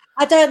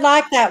 I don't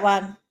like that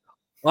one.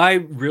 I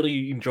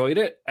really enjoyed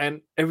it, and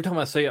every time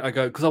I see it, I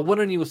go, because I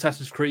want a new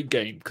Assassin's Creed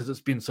game because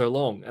it's been so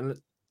long. And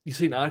you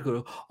see an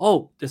article,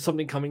 oh, there's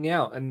something coming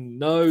out, and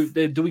no,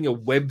 they're doing a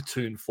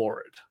webtoon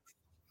for it.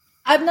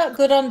 I'm not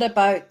good on the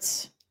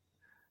boats.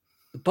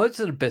 The boats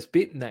are the best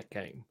bit in that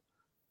game.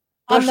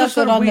 I'm not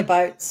good on the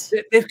boats.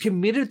 They've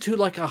committed to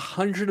like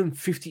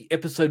 150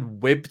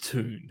 episode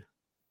webtoon.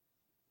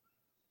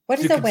 What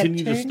is a webtoon? To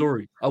continue the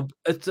story.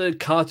 It's a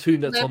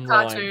cartoon that's online.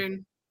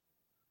 Cartoon.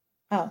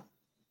 Oh.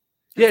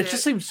 Yeah, it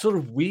just seems sort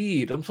of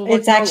weird.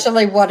 It's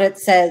actually what it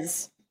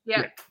says.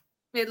 Yeah.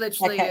 It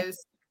literally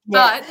is.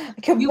 Yeah.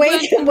 But can we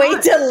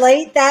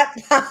delete that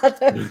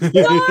part?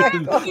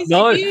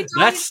 No,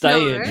 that's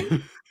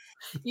staying.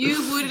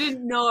 You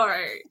wouldn't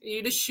know.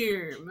 You'd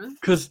assume.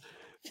 Because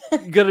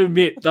you got to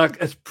admit, like,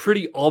 it's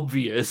pretty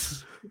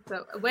obvious.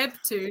 So a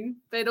webtoon,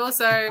 but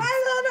also I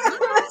don't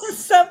know,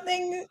 it's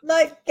something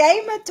like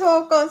gamer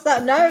talk or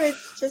something. No,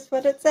 it's just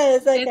what it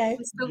says. Okay.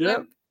 It's the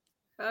web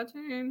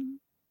cartoon.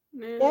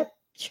 Yeah. Yep,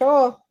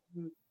 sure.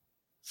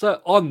 So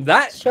on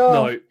that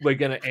note, we're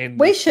going to end.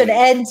 We should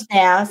end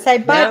now. Say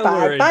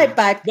bye-bye.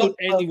 Bye-bye, people. Not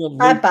ending on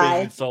Luke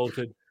being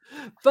insulted.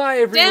 Bye,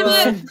 everyone.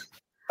 Damn it.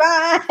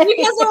 Bye. You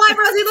guys know why,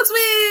 Rosie looks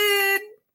weird.